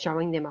and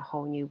showing them a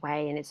whole new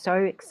way. And it's so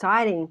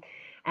exciting,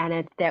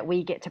 and that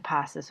we get to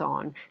pass this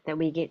on, that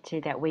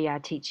we are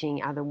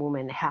teaching other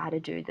women how to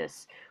do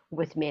this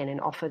with men and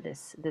offer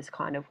this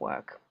kind of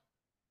work.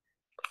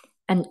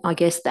 And I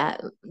guess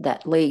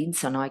that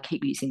leads, and I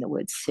keep using the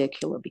word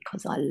circular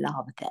because I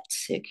love that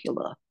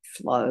circular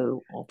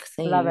flow of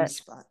Love it.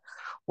 things. But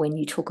when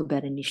you talk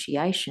about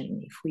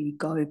initiation, if we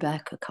go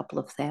back a couple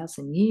of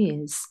thousand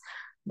years,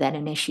 that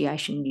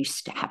initiation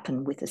used to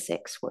happen with a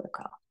sex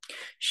worker.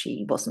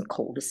 She wasn't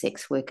called a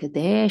sex worker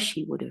there.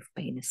 She would have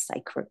been a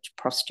sacred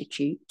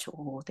prostitute,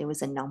 or there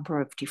was a number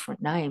of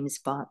different names,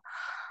 but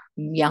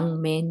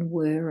young men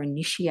were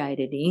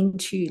initiated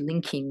into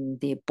linking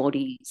their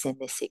bodies and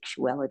their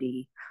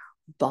sexuality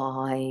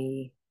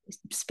by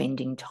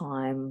spending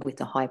time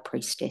with a high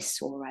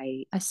priestess or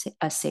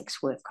a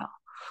sex worker.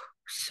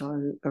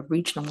 So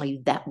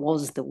originally that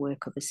was the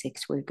work of a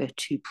sex worker,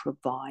 to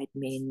provide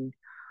men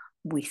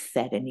with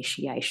that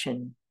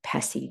initiation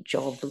passage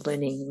of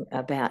learning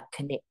about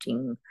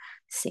connecting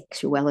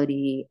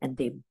sexuality and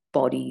their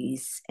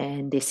bodies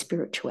and their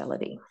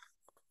spirituality.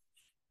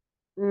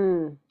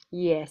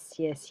 Yes,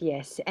 yes,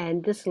 yes.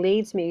 And this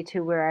leads me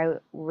to where I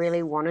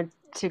really wanted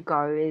to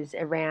go, is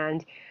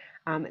around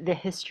the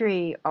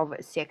history of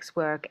sex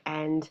work.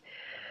 And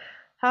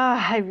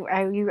I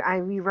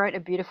rewrote a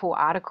beautiful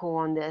article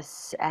on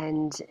this,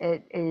 and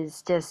it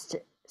is just,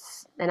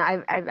 and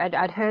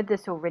I'd heard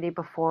this already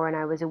before, and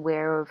I was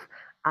aware of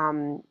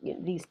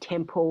these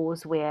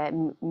temples where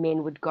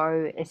men would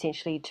go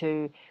essentially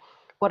to,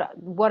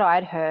 what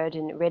I'd heard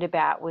and read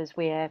about was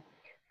where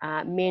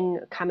men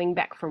coming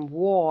back from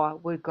war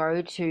would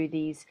go to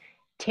these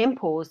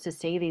temples to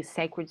see these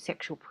sacred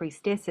sexual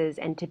priestesses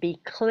and to be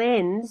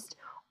cleansed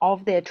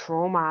of their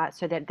trauma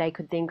so that they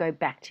could then go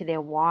back to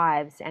their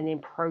wives and then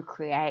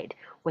procreate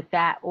with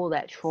that all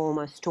that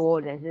trauma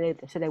stored,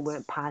 so they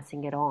weren't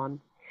passing it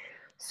on.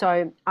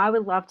 So I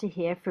would love to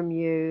hear from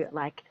you,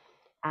 like,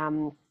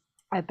 um,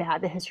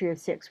 about the history of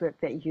sex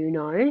work that you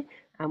know,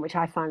 which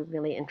I find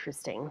really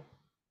interesting.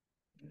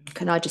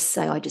 Can I just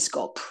say, I just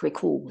got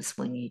prickles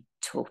when you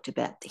talked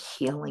about the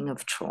healing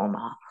of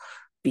trauma,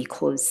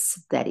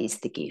 because that is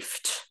the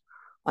gift.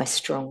 I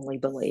strongly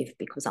believe,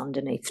 because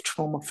underneath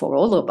trauma for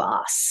all of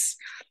us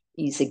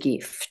is a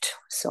gift.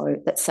 So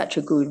that's such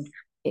a good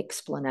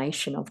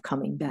explanation of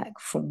coming back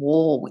from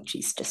war, which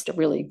is just a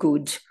really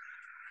good,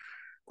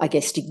 I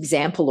guess,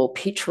 example or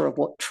picture of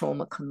what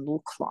trauma can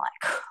look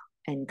like.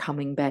 And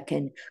coming back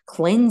and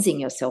cleansing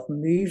yourself,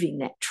 moving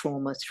that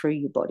trauma through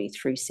your body,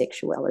 through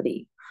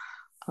sexuality.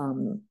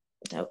 Um,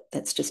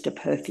 that's just a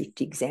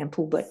perfect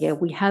example. But yeah,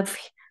 we have,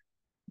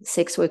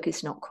 sex work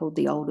is not called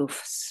the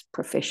oldest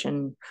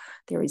profession.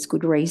 There is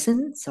good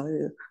reason.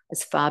 So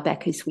as far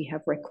back as we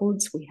have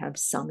records, we have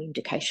some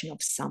indication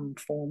of some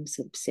forms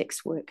of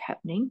sex work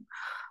happening.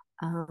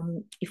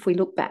 If we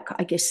look back,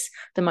 I guess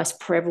the most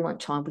prevalent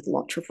time with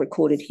lots of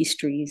recorded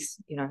history is,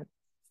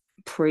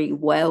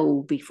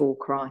 well before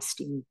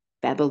Christ, in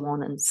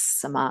Babylon and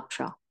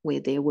Sumatra, where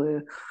there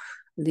were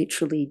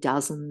literally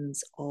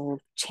dozens of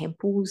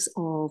temples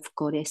of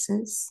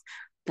goddesses.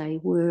 They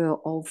were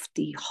of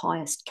the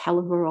highest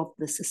caliber of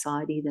the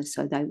society,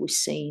 so they were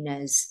seen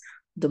as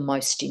the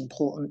most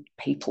important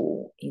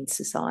people in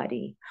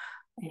society.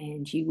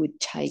 And you would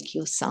take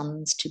your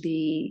sons to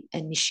be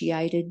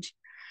initiated.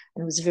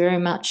 And it was very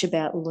much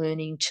about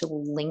learning to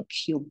link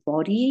your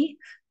body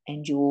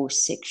and your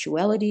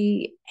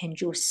sexuality and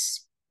your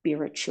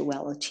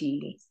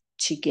spirituality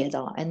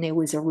together. And there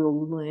was a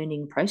real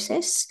learning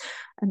process.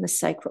 And the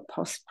sacred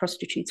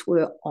prostitutes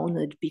were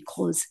honoured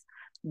because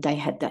they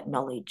had that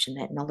knowledge, and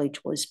that knowledge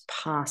was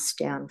passed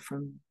down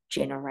from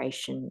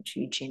generation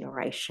to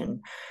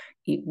generation.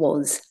 It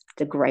was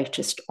the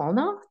greatest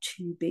honour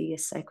to be a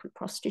sacred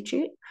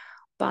prostitute,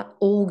 but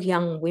all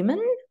young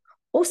women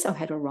also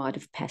had a rite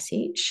of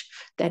passage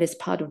that, as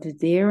part of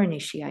their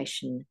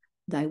initiation,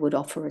 they would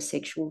offer a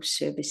sexual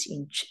service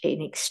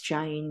in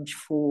exchange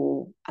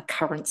for a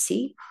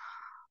currency,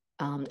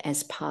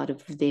 as part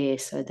of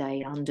so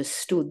they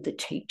understood the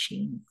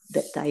teaching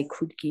that they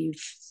could give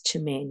to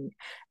men.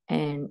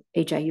 And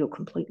EJ, you're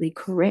completely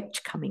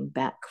correct. Coming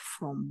back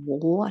from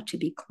war to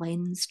be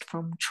cleansed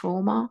from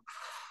trauma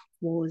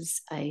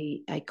was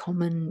a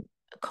common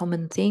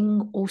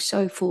thing.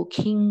 Also, for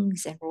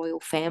kings and royal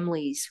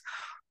families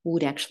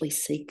would actually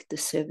seek the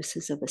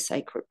services of a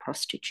sacred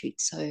prostitute.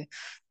 So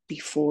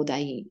before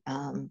they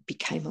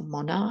became a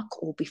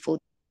monarch, or before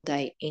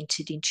they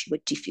entered into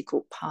a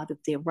difficult part of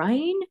their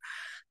reign,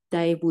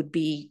 they would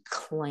be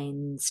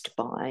cleansed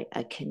by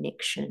a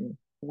connection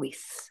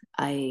with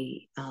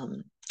a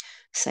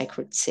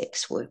sacred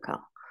sex worker.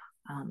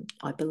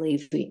 I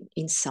believe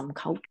in some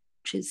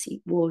cultures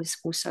it was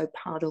also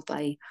part of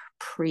a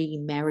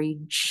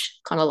pre-marriage,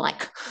 kind of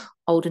like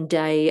olden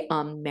day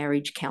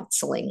marriage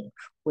counselling,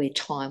 where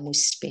time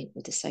was spent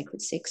with a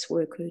sacred sex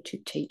worker to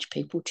teach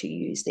people to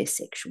use their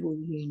sexual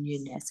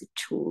union as a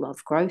tool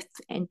of growth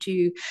and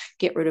to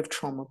get rid of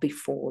trauma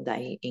before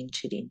they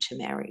entered into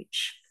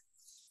marriage.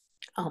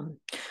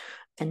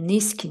 And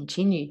this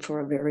continued for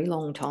a very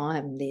long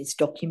time. There's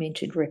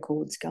documented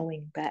records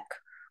going back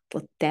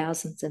for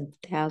thousands and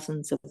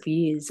thousands of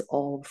years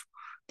of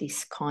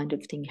this kind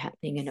of thing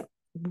happening, and it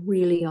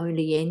really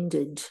only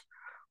ended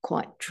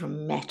quite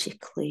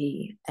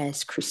dramatically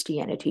as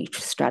Christianity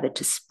started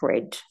to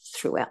spread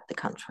throughout the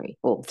country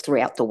or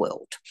throughout the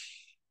world.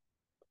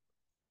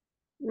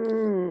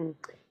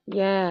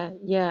 Yeah.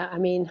 I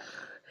mean,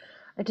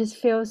 it just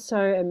feels so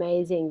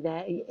amazing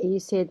that you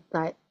said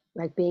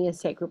like being a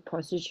sacred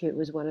prostitute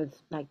was one of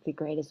like the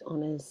greatest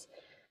honors,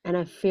 and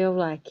I feel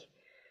like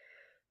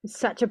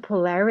such a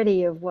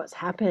polarity of what's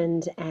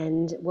happened,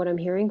 and what I'm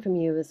hearing from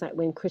you is like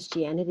when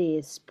Christianity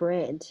is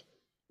spread,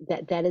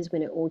 that is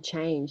when it all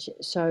changed.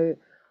 So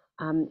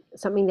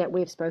something that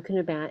we've spoken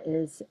about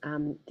is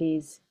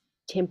these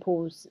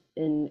temples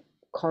in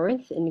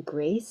Corinth in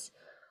Greece.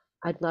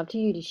 I'd love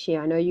you to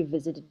share. I know you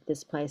visited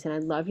this place, and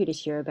I'd love you to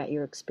share about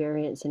your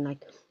experience and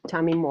like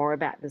tell me more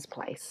about this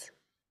place.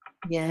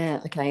 Yeah,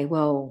 okay.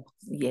 Well,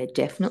 yeah,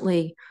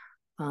 definitely.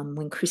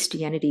 When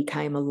Christianity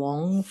came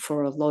along,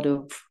 for a lot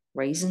of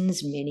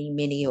reasons,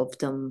 many of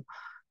them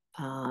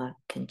are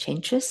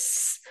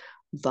contentious,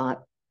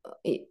 but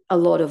a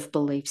lot of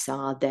beliefs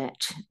are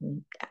that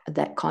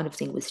that kind of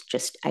thing was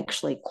just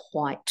actually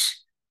quite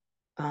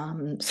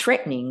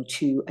threatening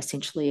to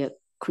essentially a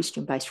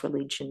Christian based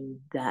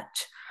religion that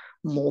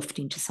morphed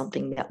into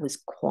something that was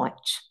quite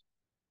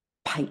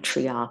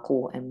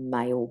patriarchal and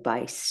male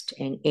based,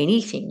 and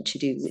anything to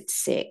do with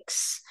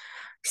sex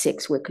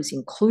workers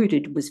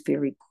included, was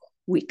very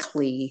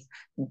quickly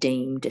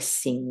deemed a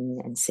sin,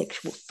 and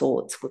sexual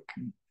thoughts were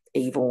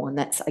evil. And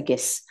that's, I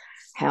guess,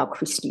 how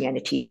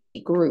Christianity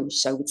grew.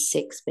 So, with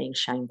sex being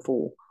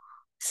shameful,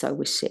 so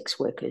were sex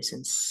workers,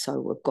 and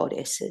so were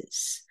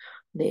goddesses.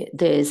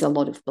 There's a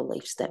lot of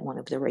beliefs that one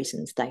of the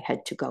reasons they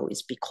had to go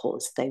is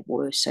because they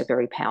were so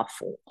very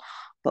powerful.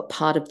 But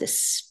part of the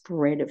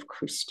spread of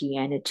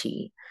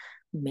Christianity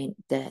meant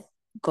that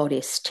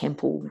goddess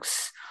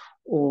temples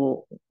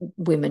or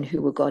women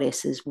who were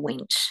goddesses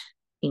went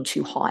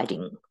into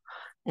hiding,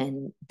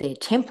 and their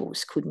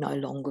temples could no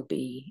longer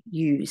be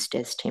used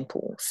as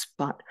temples.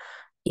 But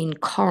in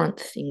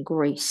Corinth, in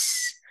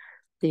Greece,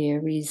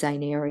 there is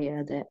an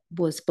area that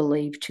was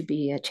believed to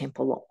be a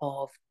temple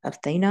of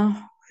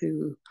Athena,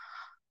 who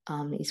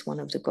is one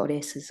of the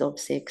goddesses of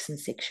sex and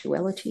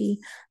sexuality.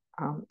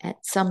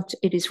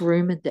 It is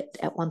rumored that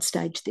at one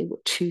stage there were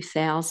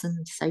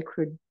 2,000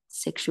 sacred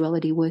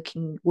sexuality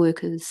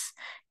workers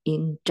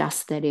in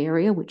just that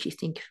area, which you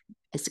think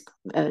as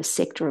a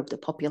sector of the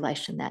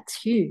population,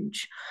 that's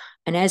huge.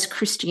 And as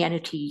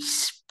Christianity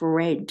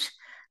spread,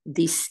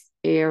 this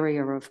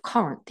area of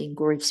Corinth in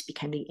Greece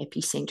became the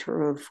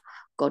epicenter of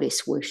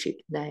goddess worship.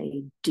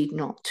 They did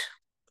not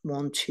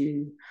want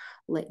to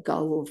let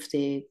go of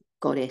their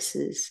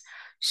goddesses.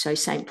 So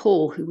St.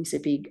 Paul, who was a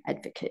big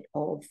advocate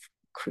of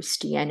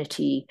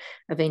Christianity,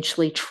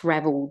 eventually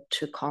traveled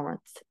to Corinth.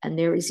 And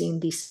there is in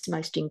this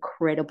most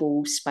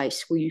incredible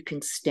space where you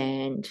can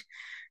stand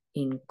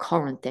in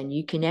Corinth, and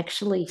you can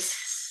actually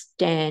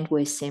stand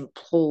where St.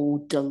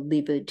 Paul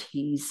delivered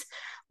his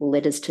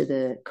letters to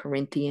the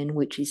Corinthian,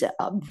 which is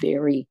a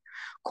very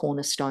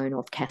cornerstone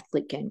of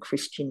Catholic and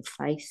Christian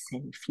faith.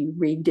 And if you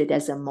read it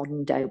as a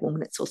modern day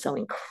woman, it's also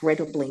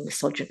incredibly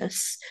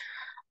misogynist.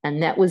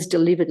 And that was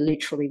delivered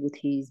literally with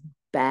his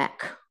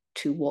back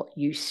to what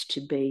used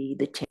to be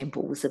the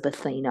temples of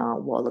Athena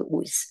while it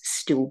was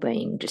still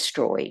being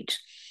destroyed.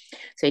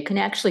 So you can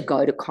actually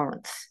go to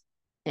Corinth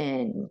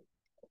and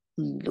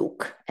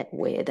look at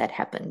where that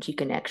happened. You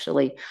can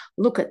actually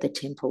look at the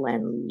temple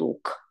and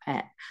look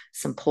at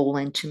St. Paul.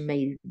 And to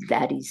me,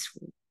 that is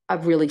a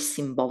really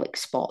symbolic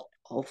spot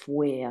of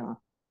where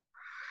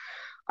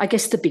I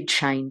guess the big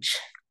change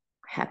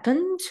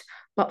happened.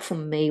 But for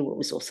me, it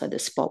was also the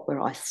spot where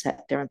I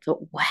sat there and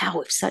thought,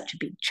 wow, if such a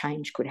big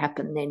change could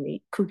happen, then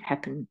it could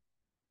happen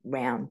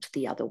round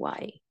the other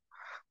way.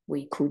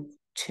 We could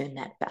turn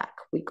that back.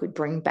 We could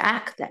bring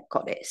back that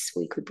goddess.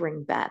 We could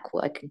bring back,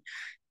 well, I can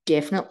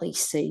definitely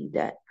see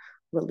that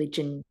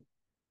religion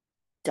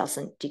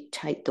doesn't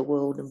dictate the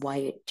world the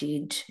way it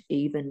did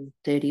even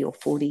 30 or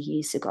 40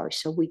 years ago.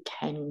 So we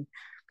can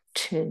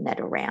turn that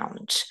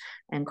around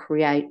and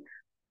create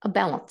a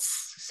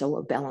balance. So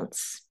a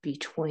balance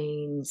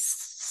between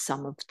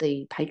some of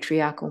the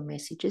patriarchal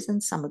messages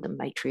and some of the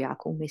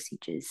matriarchal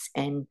messages,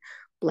 and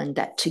blend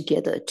that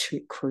together to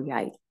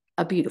create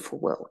a beautiful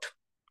world.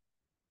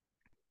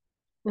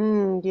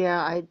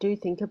 Yeah, I do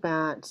think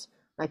about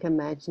like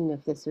imagine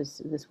if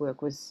this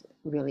work was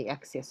really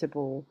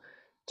accessible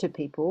to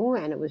people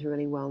and it was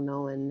really well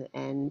known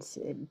and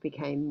it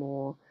became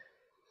more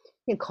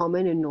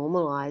common and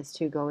normalized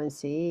to go and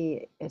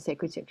see a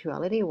sacred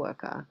sexuality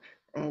worker,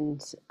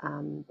 and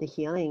the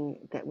healing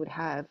that would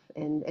have,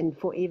 and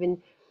for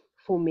even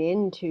for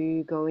men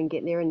to go and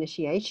get their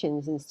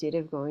initiations instead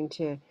of going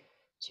to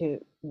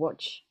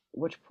watch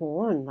watch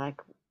porn.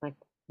 Like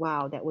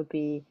wow, that would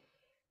be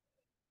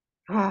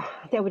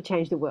that would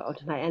change the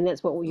world. Like, and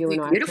that's what Would you be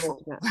and I have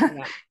talked beautiful. about.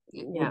 Yeah,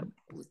 It yeah,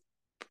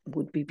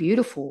 would be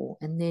beautiful.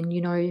 And then,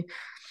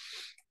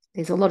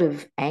 there's a lot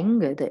of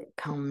anger that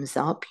comes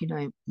up.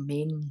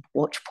 Men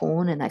watch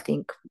porn and they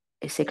think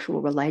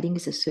sexual relating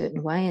is a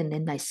certain way, and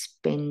then they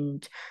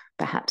spend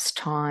perhaps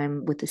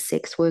time with a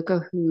sex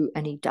worker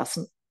and he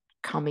doesn't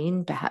come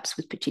in perhaps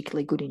with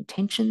particularly good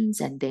intentions,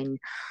 and then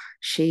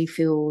she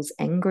feels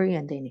angry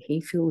and then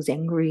he feels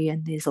angry,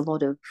 and there's a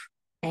lot of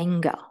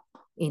anger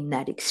in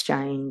that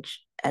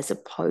exchange as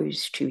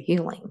opposed to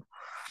healing.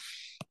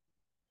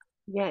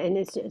 yeah. And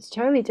it's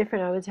totally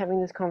different. I was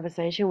having this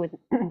conversation with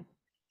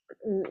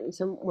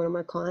one of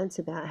my clients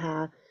about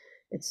how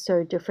it's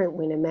so different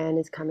when a man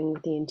is coming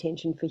with the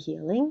intention for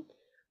healing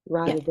Yeah.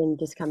 rather than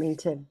just coming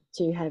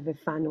to have a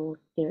fun, or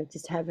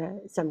just have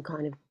some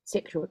kind of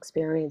sexual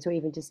experience, or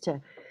even just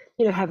to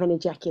have an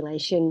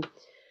ejaculation.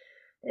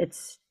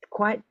 It's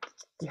quite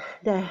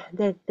the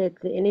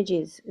energy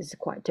is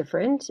quite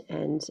different.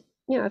 And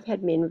I've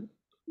had men,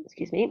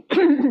 excuse me,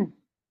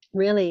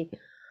 really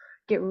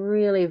get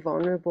really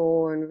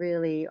vulnerable and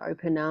really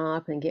open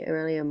up and get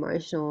really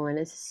emotional, and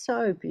it's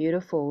so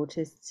beautiful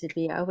to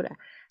be able to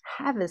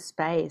have a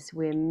space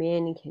where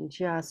men can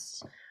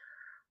just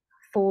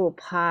fall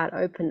apart,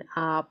 open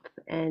up,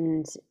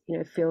 and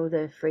feel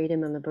the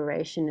freedom and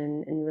liberation,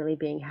 and really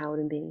being held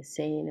and being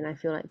seen. And I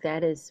feel like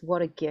that is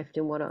what a gift,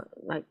 and what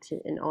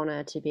an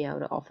honor to be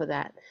able to offer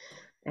that.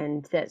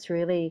 And that's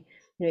really,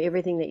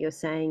 everything that you're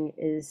saying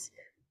is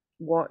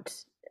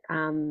what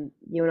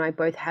you and I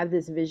both have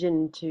this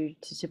vision to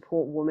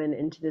support women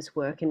into this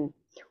work. And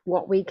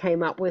what we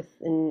came up with,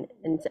 and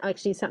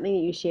actually something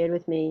that you shared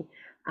with me,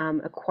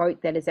 a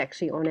quote that is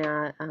actually on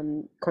our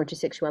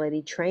conscious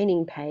sexuality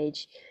training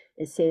page.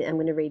 It says, I'm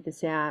going to read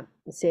this out.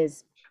 It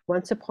says,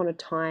 "Once upon a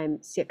time,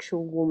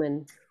 sexual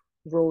women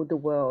ruled the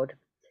world.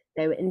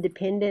 They were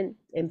independent,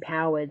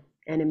 empowered,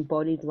 and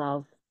embodied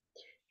love.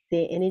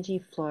 Their energy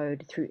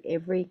flowed through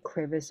every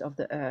crevice of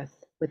the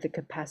earth with the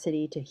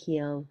capacity to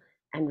heal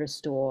and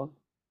restore.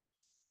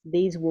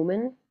 These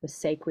women were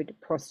sacred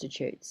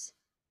prostitutes,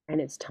 and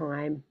it's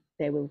time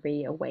they were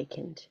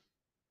reawakened."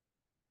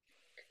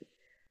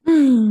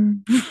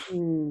 Mm.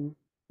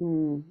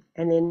 Mm,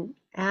 And then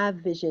our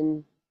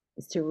vision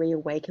is to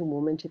reawaken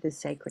women to this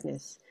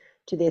sacredness,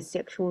 to their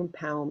sexual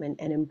empowerment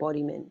and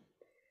embodiment,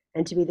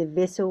 and to be the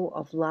vessel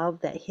of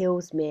love that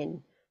heals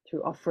men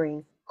through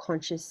offering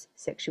conscious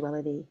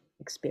sexuality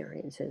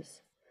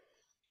experiences.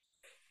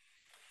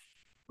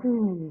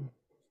 Mm,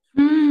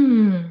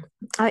 Mm.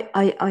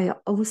 I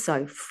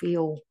also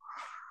feel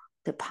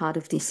that part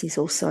of this is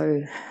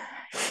also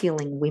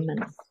healing women,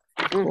 mm,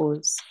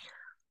 because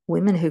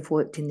women who've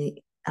worked in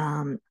the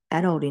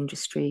adult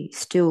industry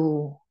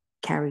still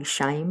carry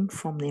shame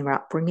from their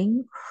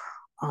upbringing,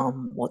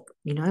 what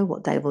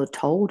they were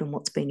told and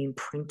what's been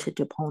imprinted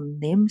upon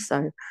them.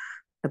 So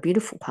a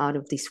beautiful part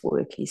of this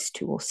work is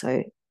to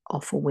also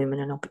offer women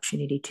an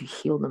opportunity to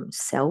heal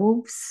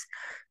themselves,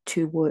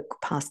 to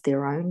work past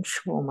their own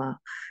trauma,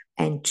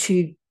 and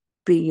to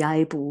be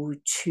able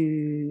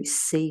to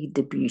see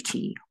the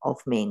beauty of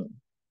men.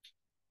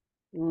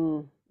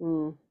 mm,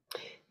 mm.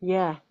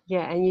 Yeah,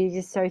 yeah, and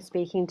you're just so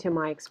speaking to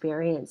my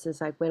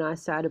experiences. Like when I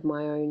started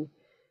my own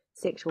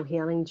sexual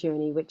healing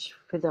journey, which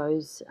for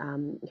those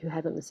who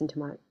haven't listened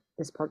to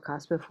this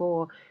podcast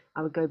before,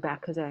 I would go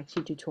back, because I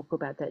actually do talk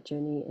about that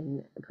journey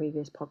in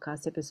previous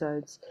podcast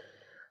episodes.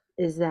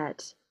 Is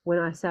that when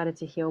I started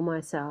to heal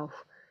myself,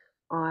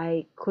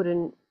 I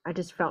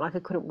just felt like I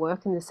couldn't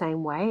work in the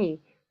same way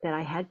that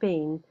I had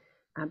been,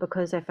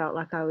 because I felt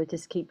like I would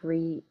just keep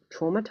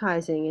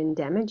re-traumatizing and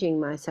damaging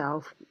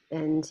myself,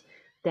 and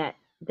that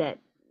that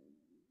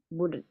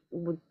would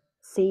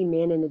see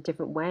men in a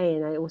different way.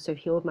 And I also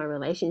healed my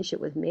relationship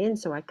with men,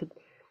 so I could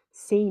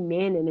see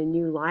men in a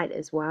new light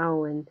as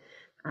well, and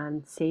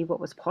see what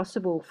was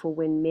possible for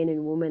when men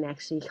and women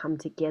actually come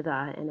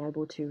together and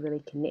able to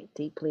really connect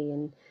deeply,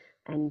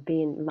 and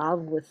be in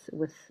love with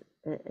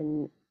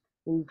and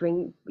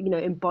bring,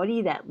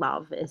 embody that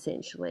love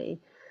essentially.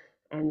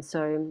 And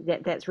so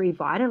that's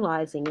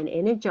revitalizing and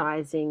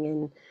energizing,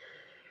 and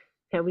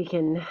that we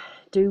can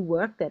do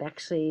work that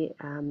actually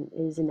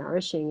is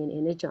nourishing and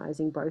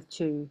energizing, both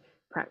to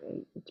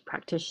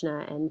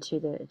practitioner and to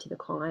the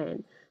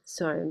client.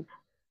 So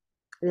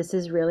this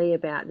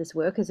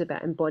work is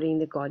about embodying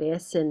the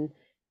goddess and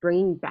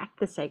bringing back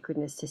the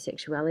sacredness to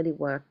sexuality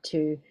work,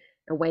 to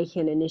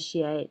awaken,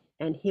 initiate,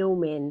 and heal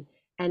men,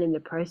 and in the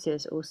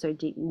process also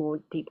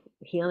more deep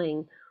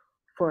healing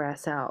for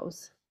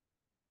ourselves.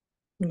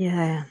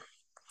 Yeah,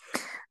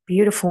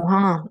 beautiful,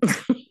 huh?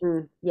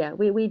 Yeah,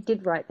 we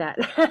did write that.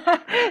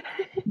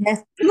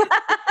 Yes.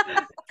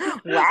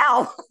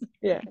 Wow.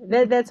 Yeah,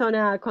 that's on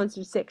our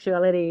conscious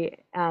sexuality,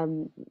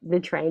 the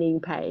training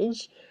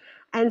page.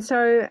 And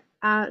so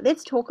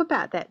let's talk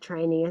about that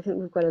training. I think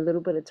we've got a little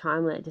bit of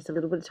time left, just a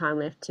little bit of time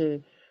left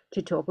to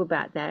talk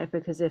about that,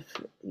 because if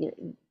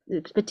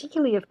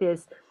particularly if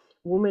there's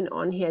women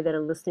on here that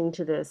are listening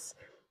to this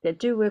that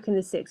do work in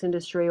the sex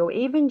industry, or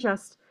even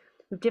just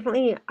I've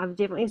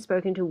definitely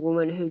spoken to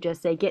women who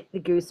just they get the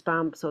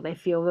goosebumps or they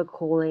feel the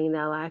calling.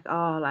 They're like,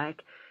 oh,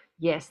 like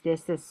yes,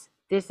 there's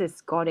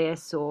this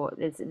goddess or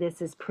there's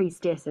this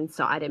priestess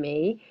inside of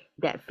me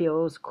that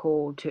feels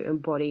called to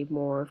embody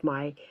more of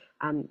my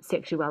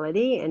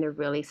sexuality in a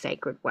really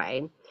sacred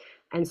way.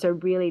 And so,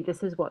 really,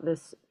 this is what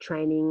this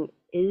training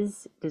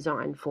is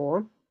designed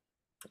for.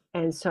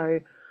 And so,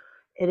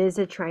 it is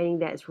a training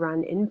that's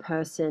run in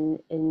person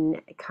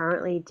in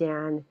currently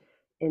down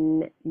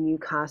in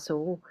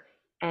Newcastle,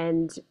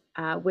 and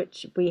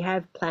which we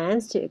have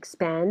plans to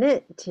expand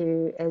it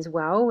to as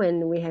well.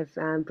 And we have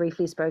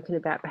briefly spoken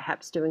about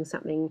perhaps doing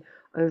something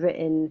over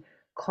in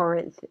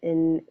Corinth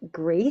in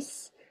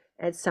Greece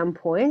at some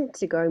point,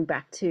 to going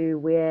back to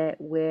where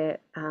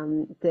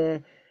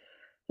the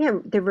yeah,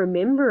 the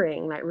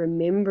remembering, like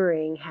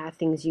remembering how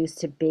things used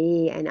to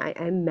be. And I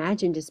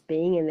imagine just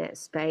being in that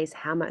space,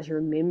 how much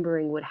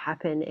remembering would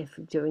happen if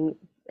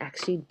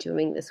actually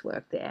doing this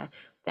work there.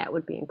 That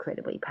would be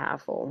incredibly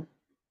powerful.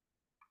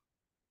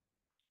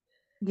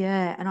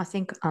 Yeah, and I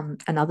think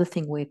another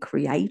thing we're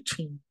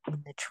creating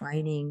in the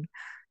training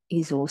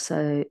is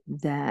also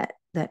that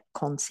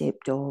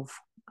concept of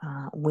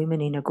women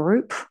in a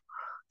group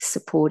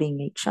supporting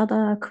each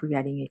other,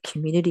 creating a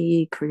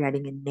community,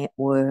 creating a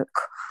network,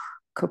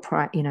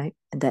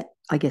 that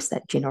I guess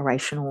that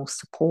generational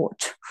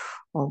support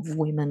of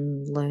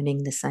women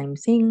learning the same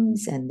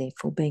things and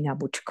therefore being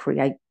able to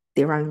create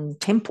their own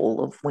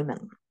temple of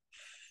women.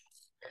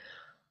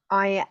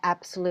 I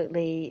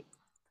absolutely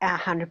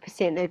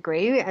 100%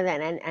 agree,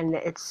 and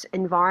its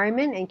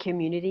environment and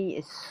community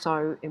is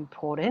so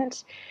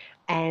important.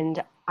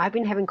 And I've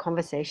been having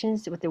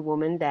conversations with the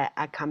women that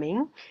are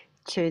coming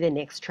to the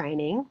next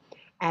training,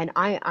 and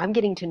I'm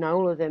getting to know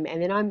all of them, and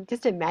then I'm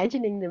just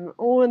imagining them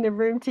all in the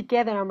room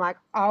together, and I'm like,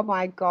 oh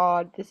my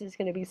God, this is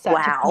going to be such a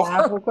Wow.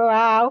 powerful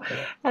wow.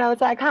 And I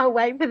was like, I can't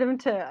wait for them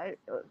to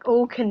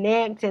all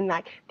connect, and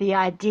like the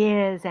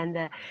ideas and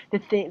the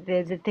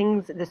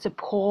things, the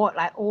support,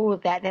 like all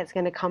of that that's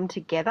going to come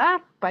together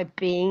by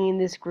being in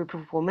this group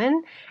of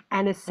women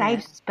and a Yeah.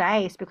 safe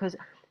space, because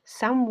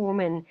some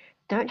women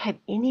don't have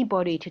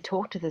anybody to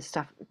talk to this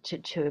stuff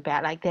to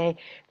about, like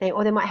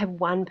or they might have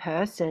one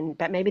person,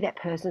 but maybe that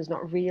person's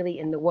not really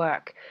in the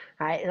work,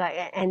 right?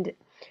 Like, and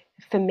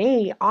for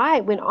me,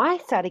 when I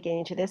started getting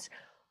into this,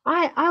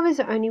 I was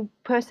the only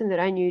person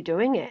that I knew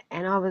doing it,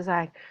 and I was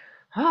like,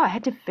 oh, I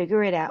had to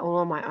figure it out all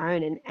on my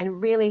own.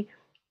 And really,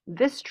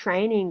 this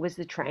training was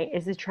the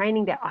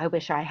training that I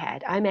wish I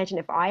had. I imagine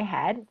if I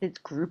had this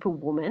group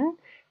of women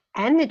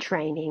and the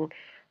training,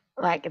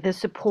 like the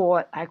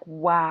support, like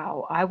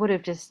wow, I would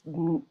have just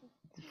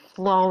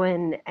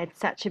flown at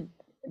such a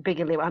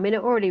bigger level. I mean,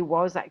 it already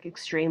was like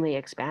extremely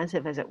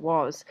expansive as it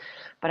was,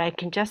 but I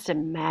can just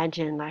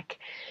imagine like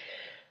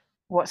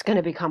what's going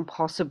to become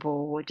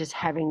possible with just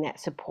having that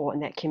support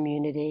and that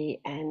community.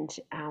 And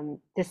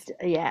just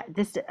yeah,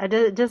 just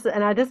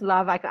and I just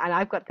love, like, and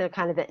I've got the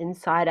kind of the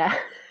insider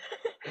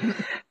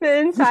the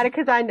insider,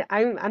 because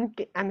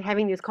I'm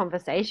having these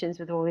conversations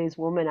with all these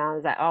women. I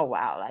was like, oh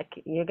wow,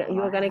 like you're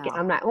gonna get. Wow.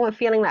 I'm like, oh,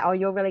 feeling like, oh,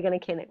 you're really gonna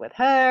connect with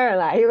her,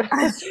 like.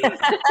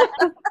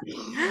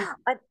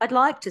 I'd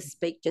like to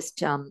speak just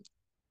to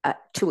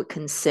a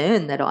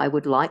concern that I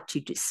would like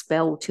to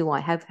dispel too. I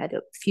have had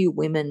a few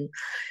women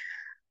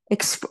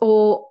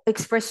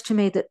express to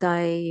me that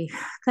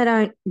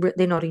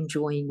they're not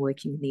enjoying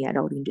working in the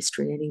adult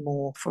industry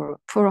anymore for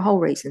a whole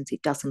reasons.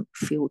 It doesn't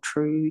feel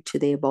true to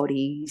their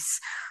bodies,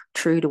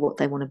 true to what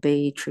they want to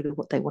be, true to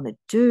what they want to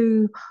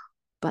do,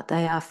 but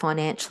they are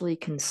financially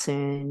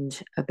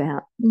concerned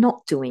about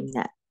not doing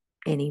that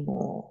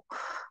anymore.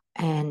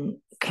 And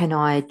can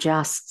I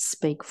just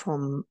speak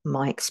from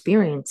my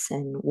experience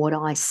and what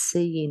I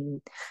see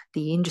in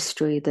the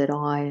industry, that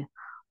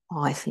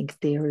I think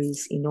there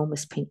is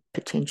enormous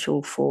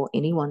potential for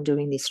anyone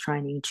doing this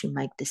training to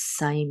make the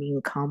same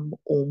income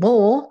or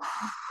more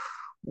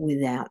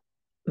without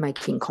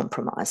making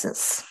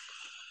compromises.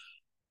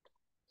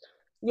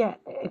 Yeah,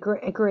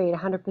 agreed,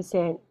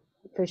 100%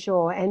 for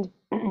sure. And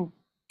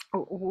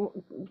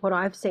what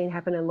I've seen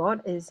happen a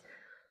lot is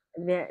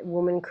that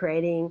woman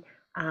creating,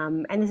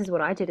 and this is what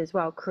I did as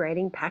well,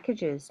 creating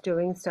packages,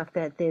 doing stuff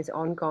that there's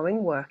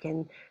ongoing work,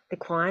 and the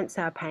clients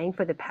are paying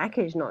for the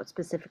package, not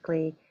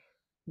specifically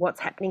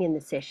what's happening in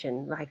the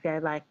session. Like they're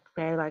like,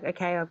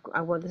 okay,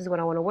 I want, this is what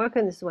I want to work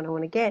on, this is what I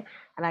want to get,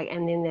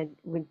 and then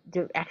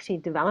they're actually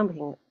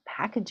developing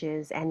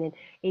packages, and then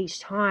each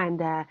time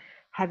they're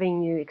having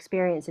new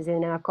experiences.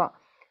 And then I've got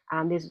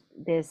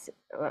there's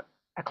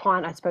a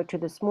client I spoke to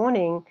this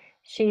morning.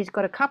 She's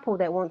got a couple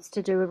that wants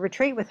to do a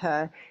retreat with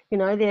her.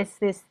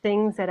 There's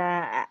things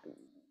that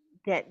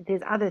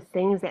there's other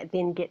things that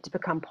then get to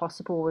become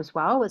possible as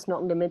well. It's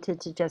not limited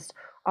to just,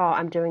 oh,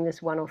 I'm doing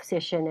this one-off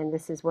session and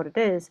this is what it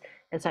is.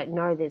 It's like,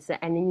 no, there's that,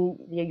 and then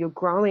you're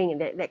growing,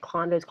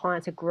 and those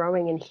clients are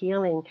growing and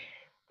healing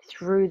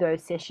through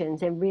those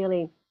sessions. And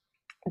really,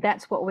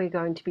 that's what we're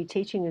going to be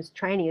teaching as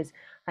training, is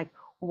like,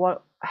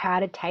 how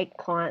to take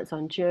clients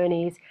on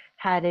journeys,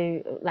 how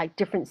to like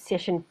different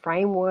session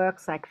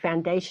frameworks, like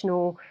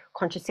foundational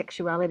conscious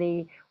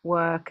sexuality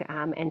work,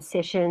 and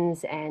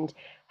sessions, and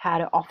how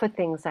to offer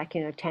things like,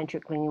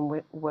 tantric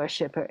lingam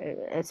worship,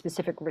 a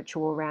specific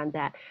ritual around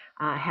that,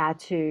 how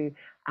to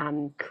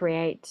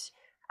create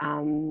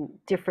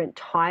different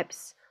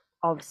types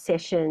of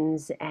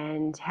sessions,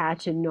 and how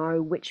to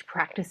know which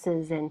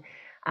practices and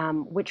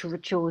which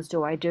rituals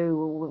do I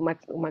do?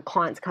 My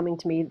clients coming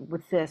to me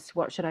with this,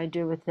 what should I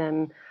do with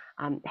them?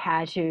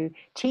 How to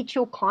teach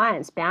your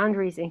clients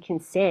boundaries and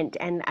consent.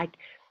 And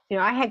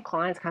I had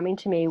clients coming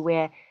to me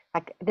where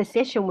like the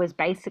session was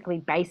basically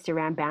based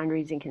around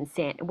boundaries and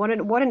consent. What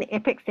an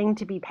epic thing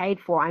to be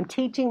paid for. I'm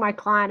teaching my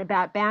client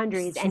about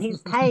boundaries and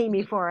he's paying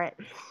me for it,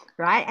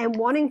 right? And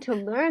wanting to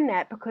learn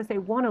that because they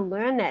want to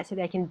learn that so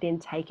they can then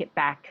take it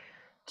back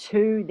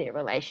to their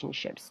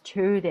relationships,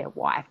 to their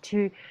wife,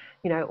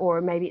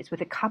 or maybe it's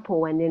with a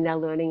couple and then they're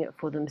learning it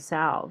for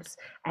themselves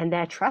and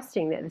they're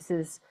trusting that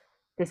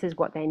this is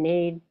what they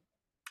need.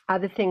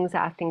 Other things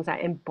are things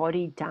like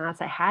embodied dance,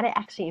 like how to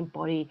actually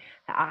embody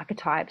the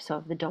archetypes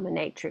of the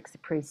dominatrix, the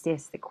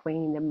priestess, the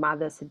queen, the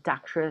mother,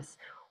 seductress,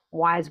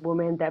 wise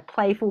woman, the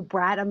playful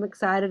brat. I'm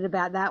excited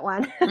about that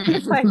one.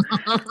 So,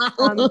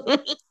 um,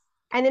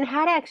 and then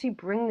how to actually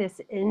bring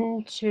this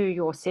into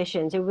your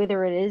sessions, or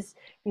whether it is,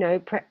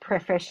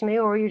 professionally,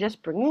 or you're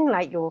just bringing,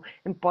 like, you're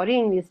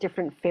embodying these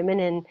different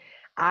feminine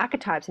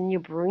archetypes and you're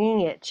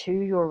bringing it to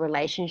your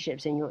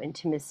relationships and your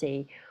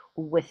intimacy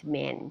with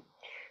men.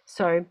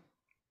 So,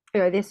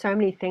 there's so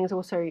many things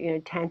also,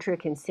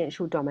 tantric and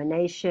sensual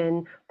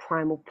domination,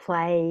 primal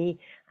play,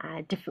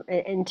 different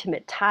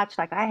intimate touch.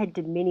 Like I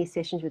did many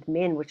sessions with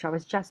men, which I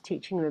was just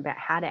teaching them about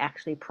how to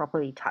actually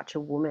properly touch a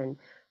woman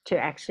to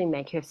actually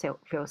make her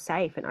feel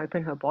safe and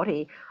open her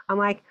body. I'm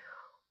like,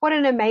 what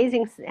an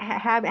amazing,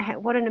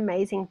 what an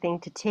amazing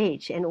thing to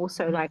teach. And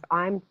also like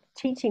I'm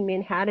teaching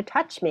men how to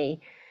touch me,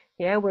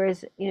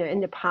 whereas, in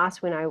the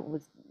past when I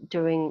was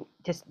doing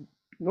just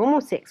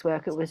normal sex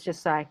work, it was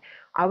just like,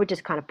 I would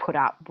just kind of put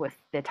up with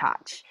the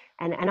touch.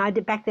 And I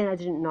did back then, I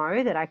didn't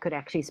know that I could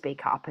actually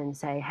speak up and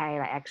say, hey,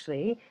 like,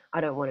 actually, I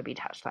don't want to be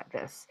touched like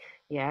this.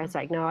 Yeah. It's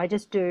like, no, I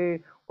just do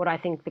what I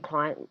think the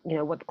client,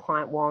 what the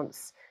client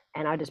wants.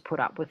 And I just put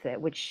up with it,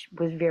 which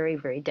was very,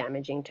 very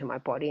damaging to my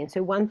body. And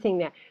so one thing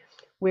that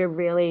we're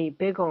really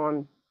big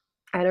on,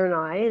 Anna and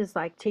I, is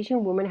like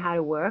teaching women how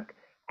to work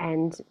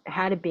and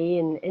how to be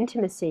in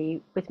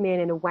intimacy with men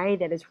in a way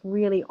that is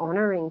really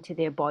honoring to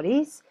their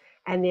bodies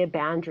and their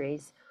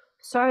boundaries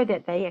so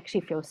that they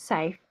actually feel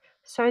safe,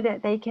 so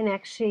that they can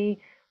actually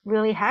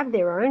really have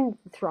their own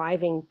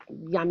thriving,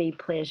 yummy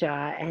pleasure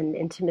and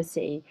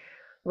intimacy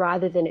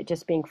rather than it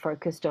just being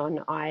focused on,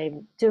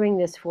 I'm doing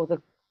this for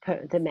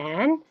the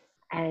man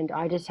and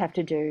I just have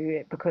to do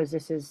it because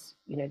this is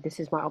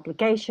my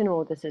obligation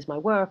or this is my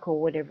work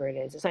or whatever it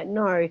is. It's like,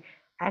 no,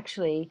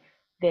 actually,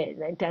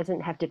 it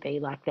doesn't have to be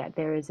like that.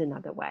 There is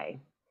another way.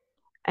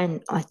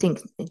 And I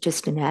think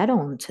just an add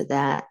on to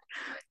that,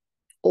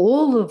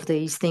 all of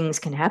these things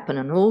can happen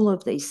and all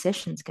of these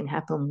sessions can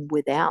happen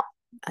without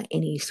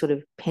any sort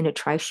of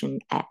penetration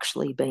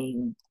actually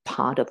being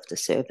part of the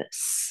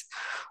service.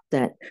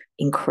 That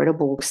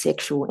incredible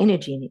sexual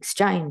energy and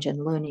exchange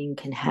and learning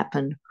can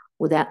happen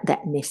without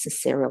that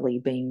necessarily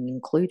being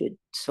included.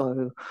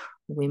 So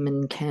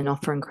women can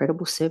offer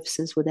incredible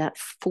services without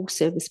full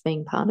service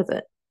being part of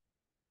it.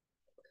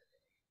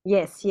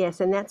 Yes,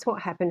 yes. And that's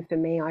what happened for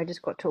me. I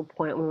just got to a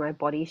point where my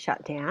body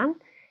shut down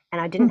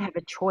and I didn't have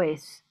a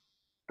choice,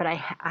 but I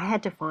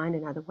had to find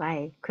another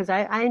way because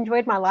I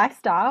enjoyed my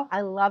lifestyle. I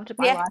loved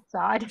my Yeah.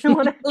 lifestyle. I didn't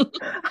want to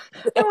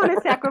I didn't want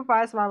to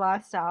sacrifice my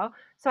lifestyle.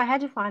 So I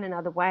had to find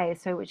another way.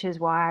 So which is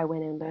why I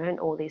went and learned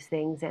all these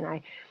things and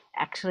I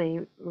actually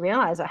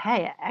realized that,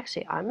 hey,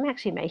 actually I'm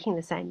actually making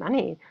the same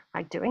money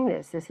like doing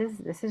this. This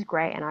is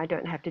great and I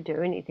don't have to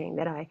do anything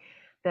that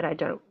I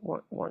don't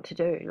want to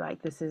do.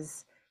 Like this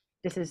is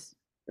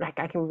like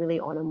I can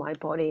really honor my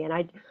body and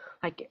I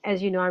like,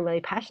 as you know, I'm really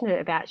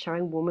passionate about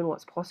showing women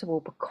what's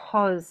possible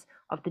because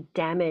of the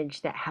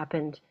damage that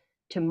happened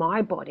to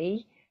my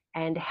body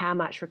and how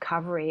much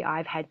recovery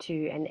I've had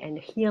to and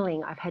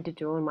healing I've had to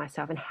do on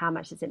myself and how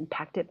much it's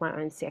impacted my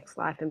own sex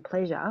life and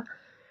pleasure.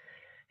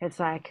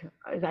 It's like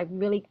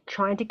really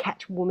trying to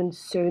catch women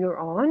sooner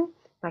on.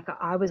 Like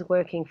I was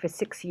working for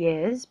 6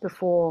 years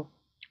before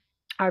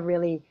I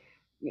really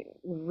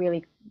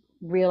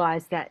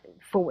realized that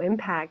full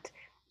impact.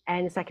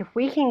 And it's like if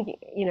we can,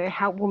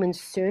 help women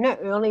sooner,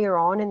 earlier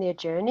on in their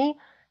journey,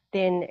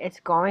 then it's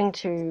going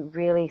to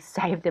really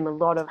save them a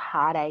lot of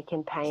heartache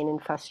and pain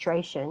and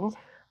frustration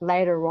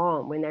later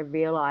on when they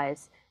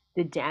realize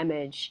the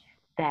damage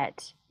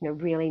that,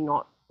 really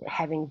not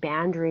having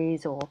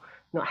boundaries or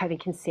not having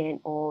consent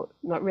or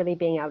not really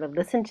being able to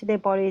listen to their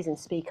bodies and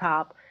speak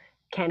up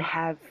can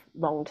have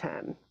long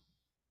term.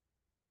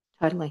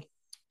 Totally,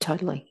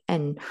 totally.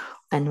 And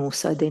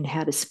also then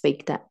how to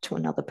speak that to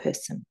another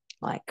person,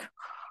 like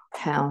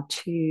how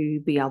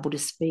to be able to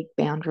speak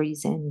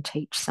boundaries and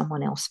teach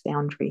someone else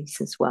boundaries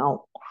as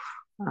well.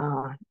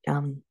 Uh,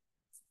 um,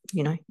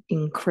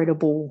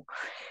 incredible.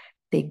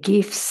 They're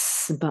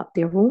gifts, but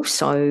they're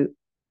also,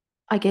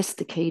 I guess,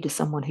 the key to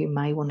someone who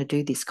may want to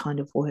do this kind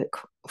of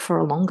work for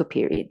a longer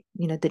period,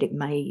 that it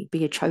may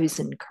be a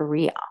chosen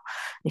career.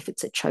 If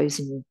it's a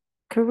chosen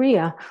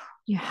career,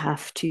 you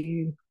have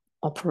to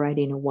operate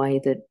in a way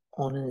that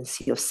honors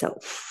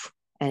yourself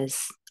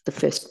as the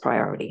first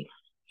priority.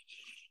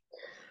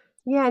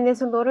 Yeah, and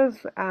there's a lot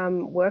of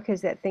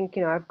workers that think,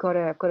 I've got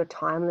a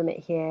time limit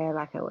here.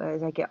 Like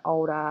as I get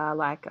older,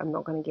 like I'm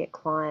not going to get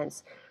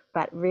clients.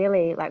 But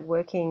really, like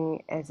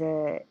working as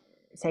a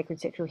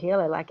sacred sexual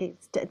healer, like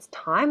it's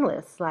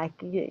timeless. Like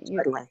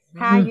Totally.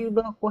 how you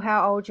look or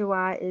how old you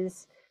are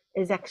is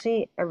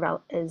actually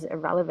is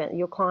irrelevant.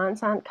 Your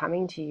clients aren't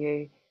coming to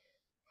you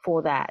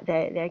for that.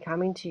 They're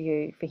coming to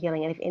you for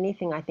healing. And if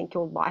anything, I think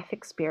your life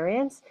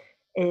experience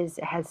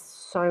has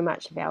so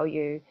much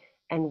value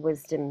and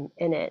wisdom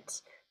in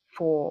it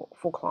for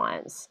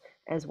clients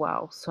as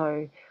well.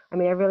 So I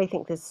mean, I really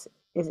think this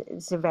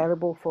is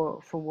available for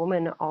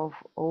women of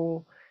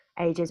all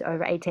ages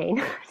over 18,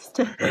 just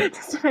to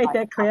make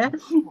that clear.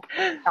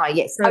 Oh,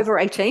 yes, So, over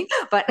 18.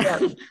 But yeah.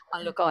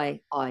 look, I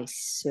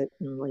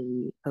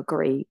certainly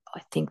agree.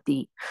 I think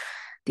the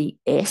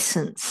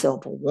essence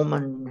of a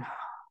woman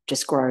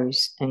just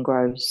grows and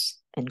grows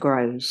and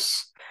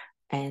grows,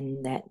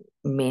 and that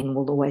men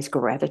will always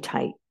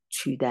gravitate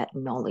to that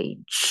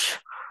knowledge,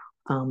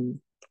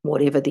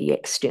 whatever the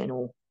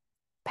external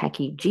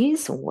package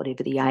is or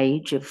whatever the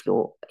age of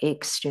your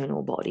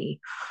external body.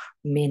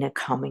 Men are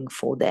coming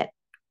for that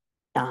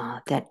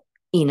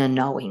inner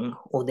knowing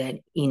or that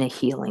inner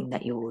healing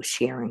that you're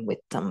sharing with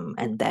them,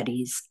 and that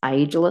is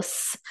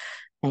ageless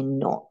and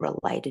not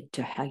related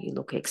to how you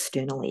look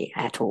externally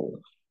at all.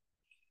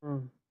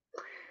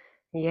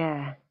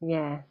 Yeah,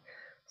 yeah.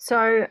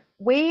 So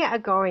we are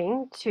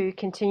going to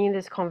continue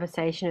this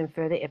conversation in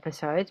further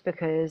episodes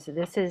because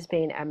this has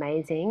been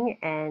amazing,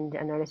 and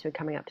I notice we're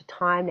coming up to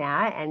time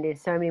now, and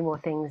there's so many more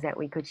things that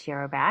we could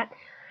share about.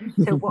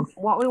 So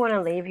what we want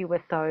to leave you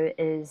with though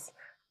is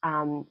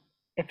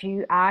if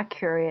you are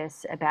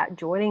curious about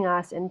joining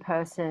us in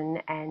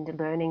person and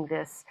learning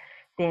this,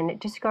 then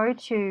just go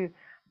to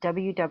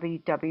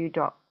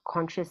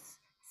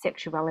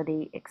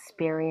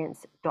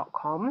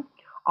www.conscioussexualityexperience.com.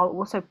 I'll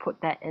also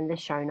put that in the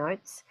show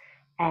notes,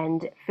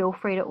 and feel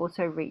free to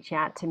also reach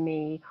out to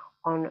me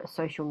on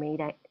social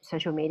media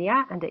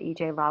under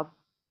EJ Love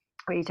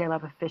or EJ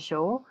Love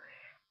Official.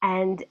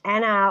 And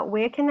Anna,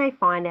 where can they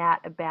find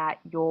out about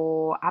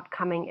your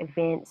upcoming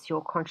events,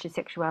 your conscious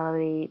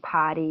sexuality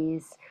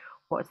parties?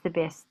 What's the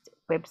best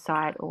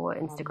website or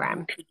Instagram?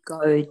 You could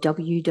go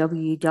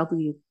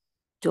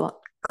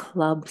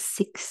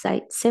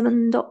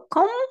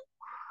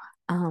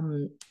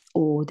www.club687.com,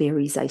 or there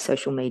is a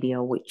social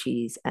media which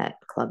is at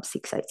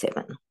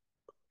Club687.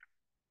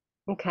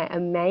 Okay,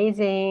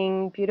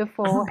 amazing,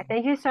 beautiful.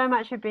 Thank you so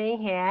much for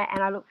being here,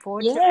 and I look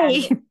forward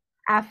to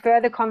our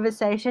further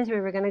conversations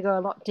where we're going to go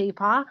a lot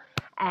deeper.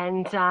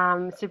 And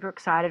super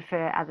excited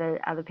for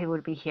other people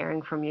to be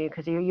hearing from you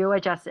because you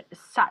are just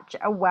such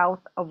a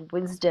wealth of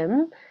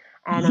wisdom,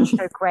 and I'm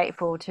so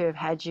grateful to have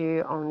had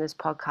you on this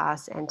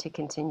podcast and to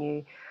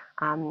continue,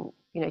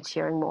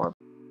 sharing more.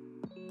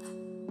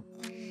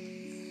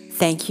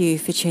 Thank you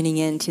for tuning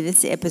in to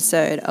this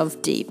episode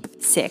of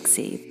Deep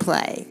Sexy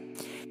Play.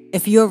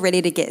 If you're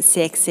ready to get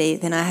sexy,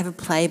 then I have a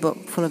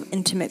playbook full of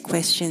intimate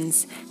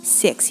questions,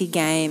 sexy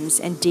games,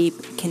 and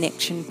deep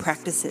connection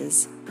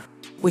practices,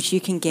 which you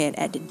can get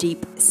at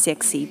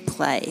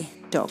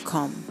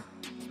deepsexyplay.com.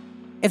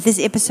 If this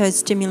episode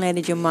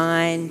stimulated your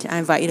mind, I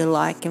invite you to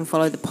like and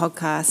follow the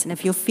podcast. And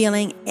if you're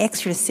feeling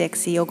extra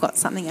sexy or got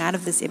something out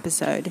of this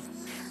episode,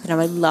 then I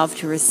would love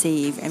to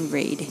receive and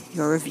read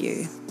your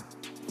review.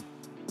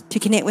 To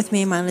connect with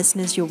me and my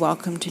listeners, you're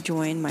welcome to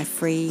join my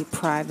free,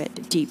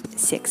 private, Deep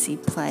Sexy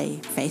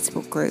Play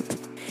Facebook group.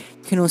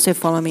 You can also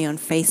follow me on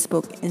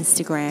Facebook,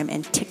 Instagram,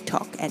 and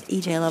TikTok at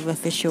EJ Love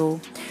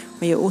Official,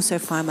 where you'll also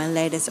find my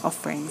latest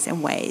offerings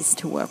and ways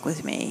to work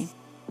with me.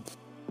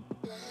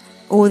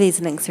 All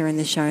these links are in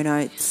the show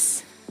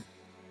notes.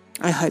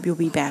 I hope you'll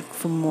be back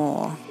for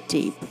more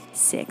Deep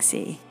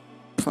Sexy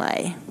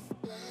Play.